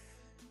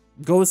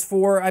goes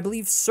for, I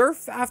believe,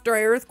 Surf after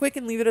I Earthquake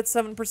and leave it at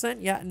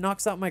 7%. Yeah, it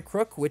knocks out my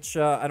Crook, which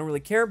I don't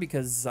really care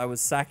because I was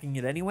sacking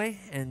it anyway.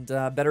 And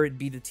better it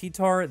be to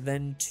T-Tar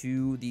than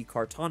to the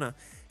Kartana.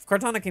 If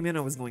Kartana came in,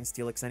 I was going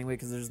Steelix anyway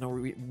because there's no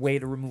way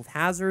to remove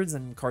hazards.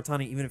 And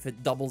Kartana, even if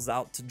it doubles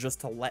out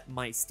to let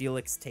my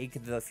Steelix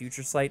take the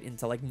Future Sight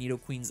into like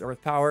Nidoqueen's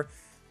Earth Power,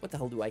 what the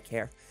hell do I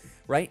care,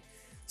 right?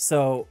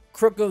 So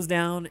Crook goes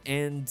down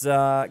and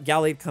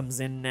Gallade comes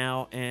in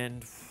now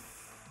and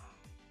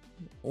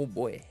oh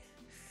boy.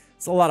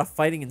 It's a lot of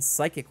fighting and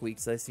Psychic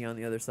weeks I see on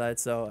the other side.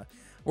 So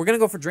we're going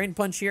to go for Drain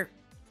Punch here.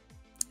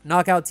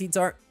 Knock out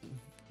T-Tar.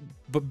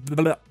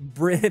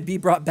 Be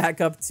brought back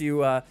up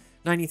to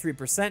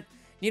 93%.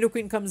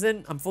 Nidoqueen comes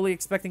in. I'm fully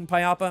expecting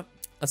Pyappa.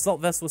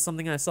 Assault Vest was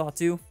something I saw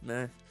too.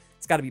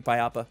 It's got to be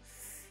Pyappa.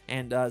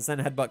 And Zen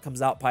Headbutt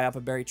comes out.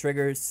 Pyappa Berry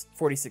triggers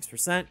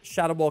 46%.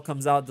 Shadow Ball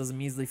comes out. Does a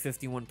measly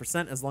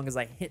 51%. As long as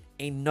I hit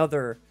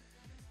another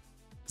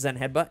Zen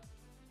Headbutt,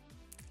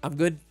 I'm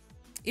good.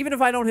 Even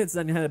if I don't hit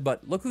Zen Headbutt,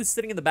 look who's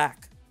sitting in the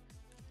back.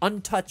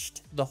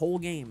 Untouched the whole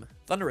game.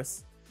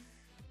 Thunderous.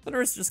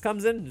 Thunderous just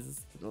comes in.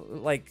 Just,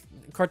 like,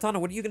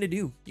 Kartana, what are you going to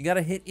do? You got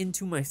to hit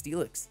into my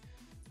Steelix.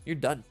 You're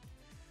done.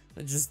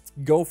 Just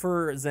go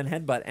for Zen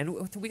Headbutt. And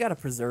we got to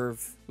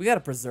preserve. We got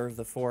to preserve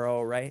the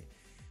 4-0, right?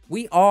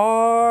 We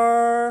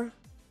are...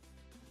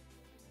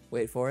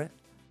 Wait for it.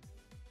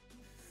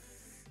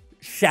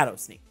 Shadow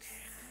Sneak.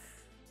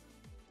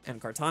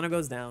 And Kartana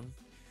goes down.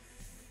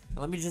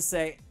 Now, let me just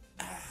say...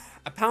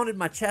 I pounded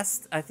my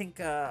chest, I think,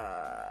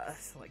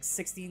 like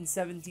 16,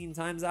 17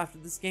 times after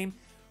this game.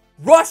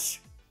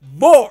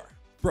 Rushmore!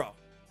 Bro,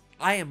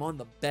 I am on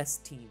the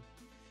best team.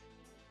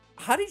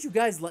 How did you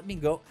guys let me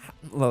go?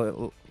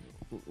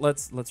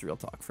 Let's real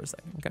talk for a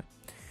second, okay?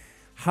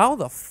 How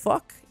the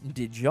fuck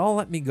did y'all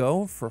let me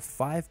go for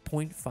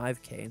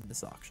 5.5K in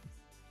this auction?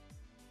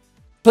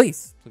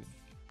 Please,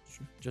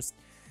 just...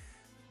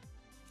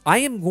 I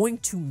am going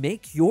to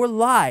make your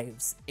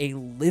lives a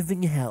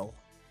living hell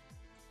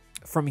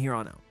from here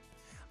on out.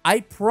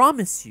 I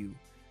promise you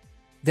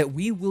that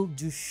we will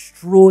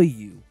destroy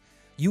you.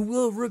 You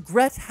will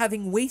regret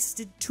having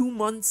wasted 2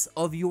 months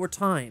of your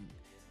time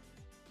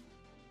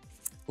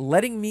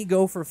letting me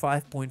go for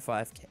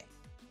 5.5K.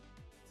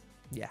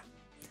 Yeah.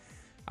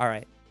 All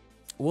right.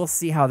 We'll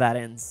see how that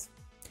ends.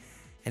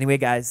 Anyway,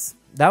 guys,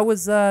 that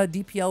was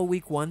DPL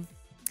week 1.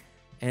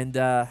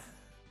 And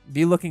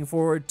be looking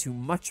forward to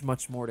much,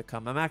 much more to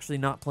come. I'm actually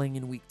not playing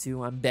in week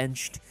 2. I'm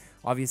benched.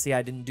 Obviously,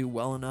 I didn't do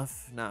well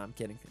enough. Nah, I'm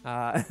kidding.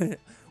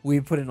 We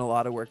put in a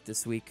lot of work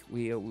this week.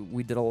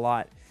 We did a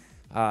lot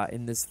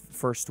in this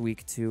first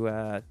week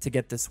to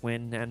get this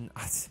win. And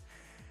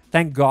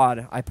thank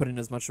God I put in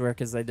as much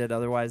work as I did.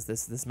 Otherwise,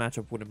 this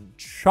matchup would have been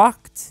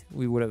shocked.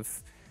 We would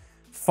have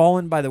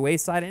fallen by the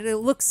wayside. And it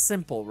looks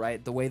simple,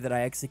 right? The way that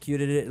I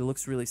executed it, it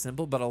looks really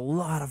simple. But a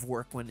lot of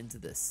work went into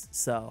this.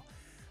 So...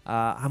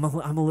 I'm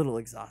a little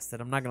exhausted.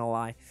 I'm not gonna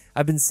lie.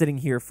 I've been sitting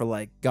here for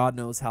like God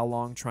knows how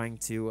long trying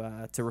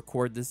to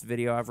record this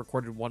video. I've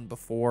recorded one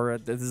before.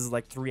 This is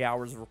like 3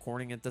 hours of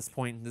recording at this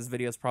point. This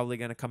video is probably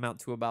gonna come out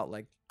to about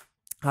like,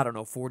 I don't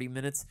know, 40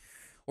 minutes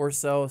or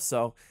so.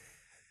 So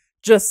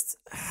just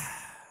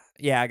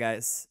yeah,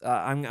 guys.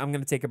 I'm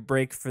gonna take a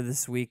break for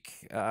this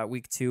week,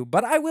 week 2,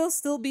 but I will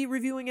still be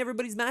reviewing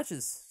everybody's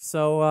matches.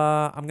 So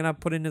I'm gonna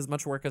put in as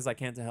much work as I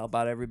can to help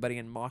out everybody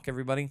and mock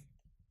everybody.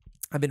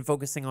 I've been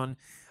focusing on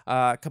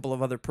a couple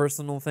of other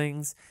personal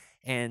things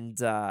and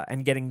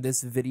getting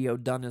this video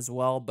done as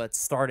well. But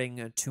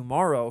starting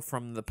tomorrow,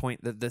 from the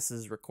point that this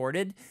is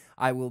recorded,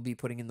 I will be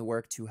putting in the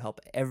work to help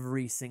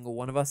every single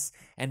one of us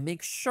and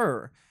make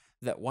sure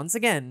that once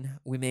again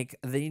we make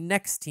the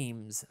next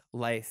team's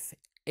life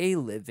a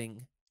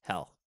living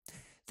hell.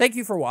 Thank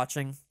you for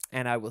watching,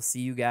 and I will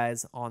see you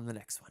guys on the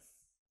next one.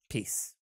 Peace.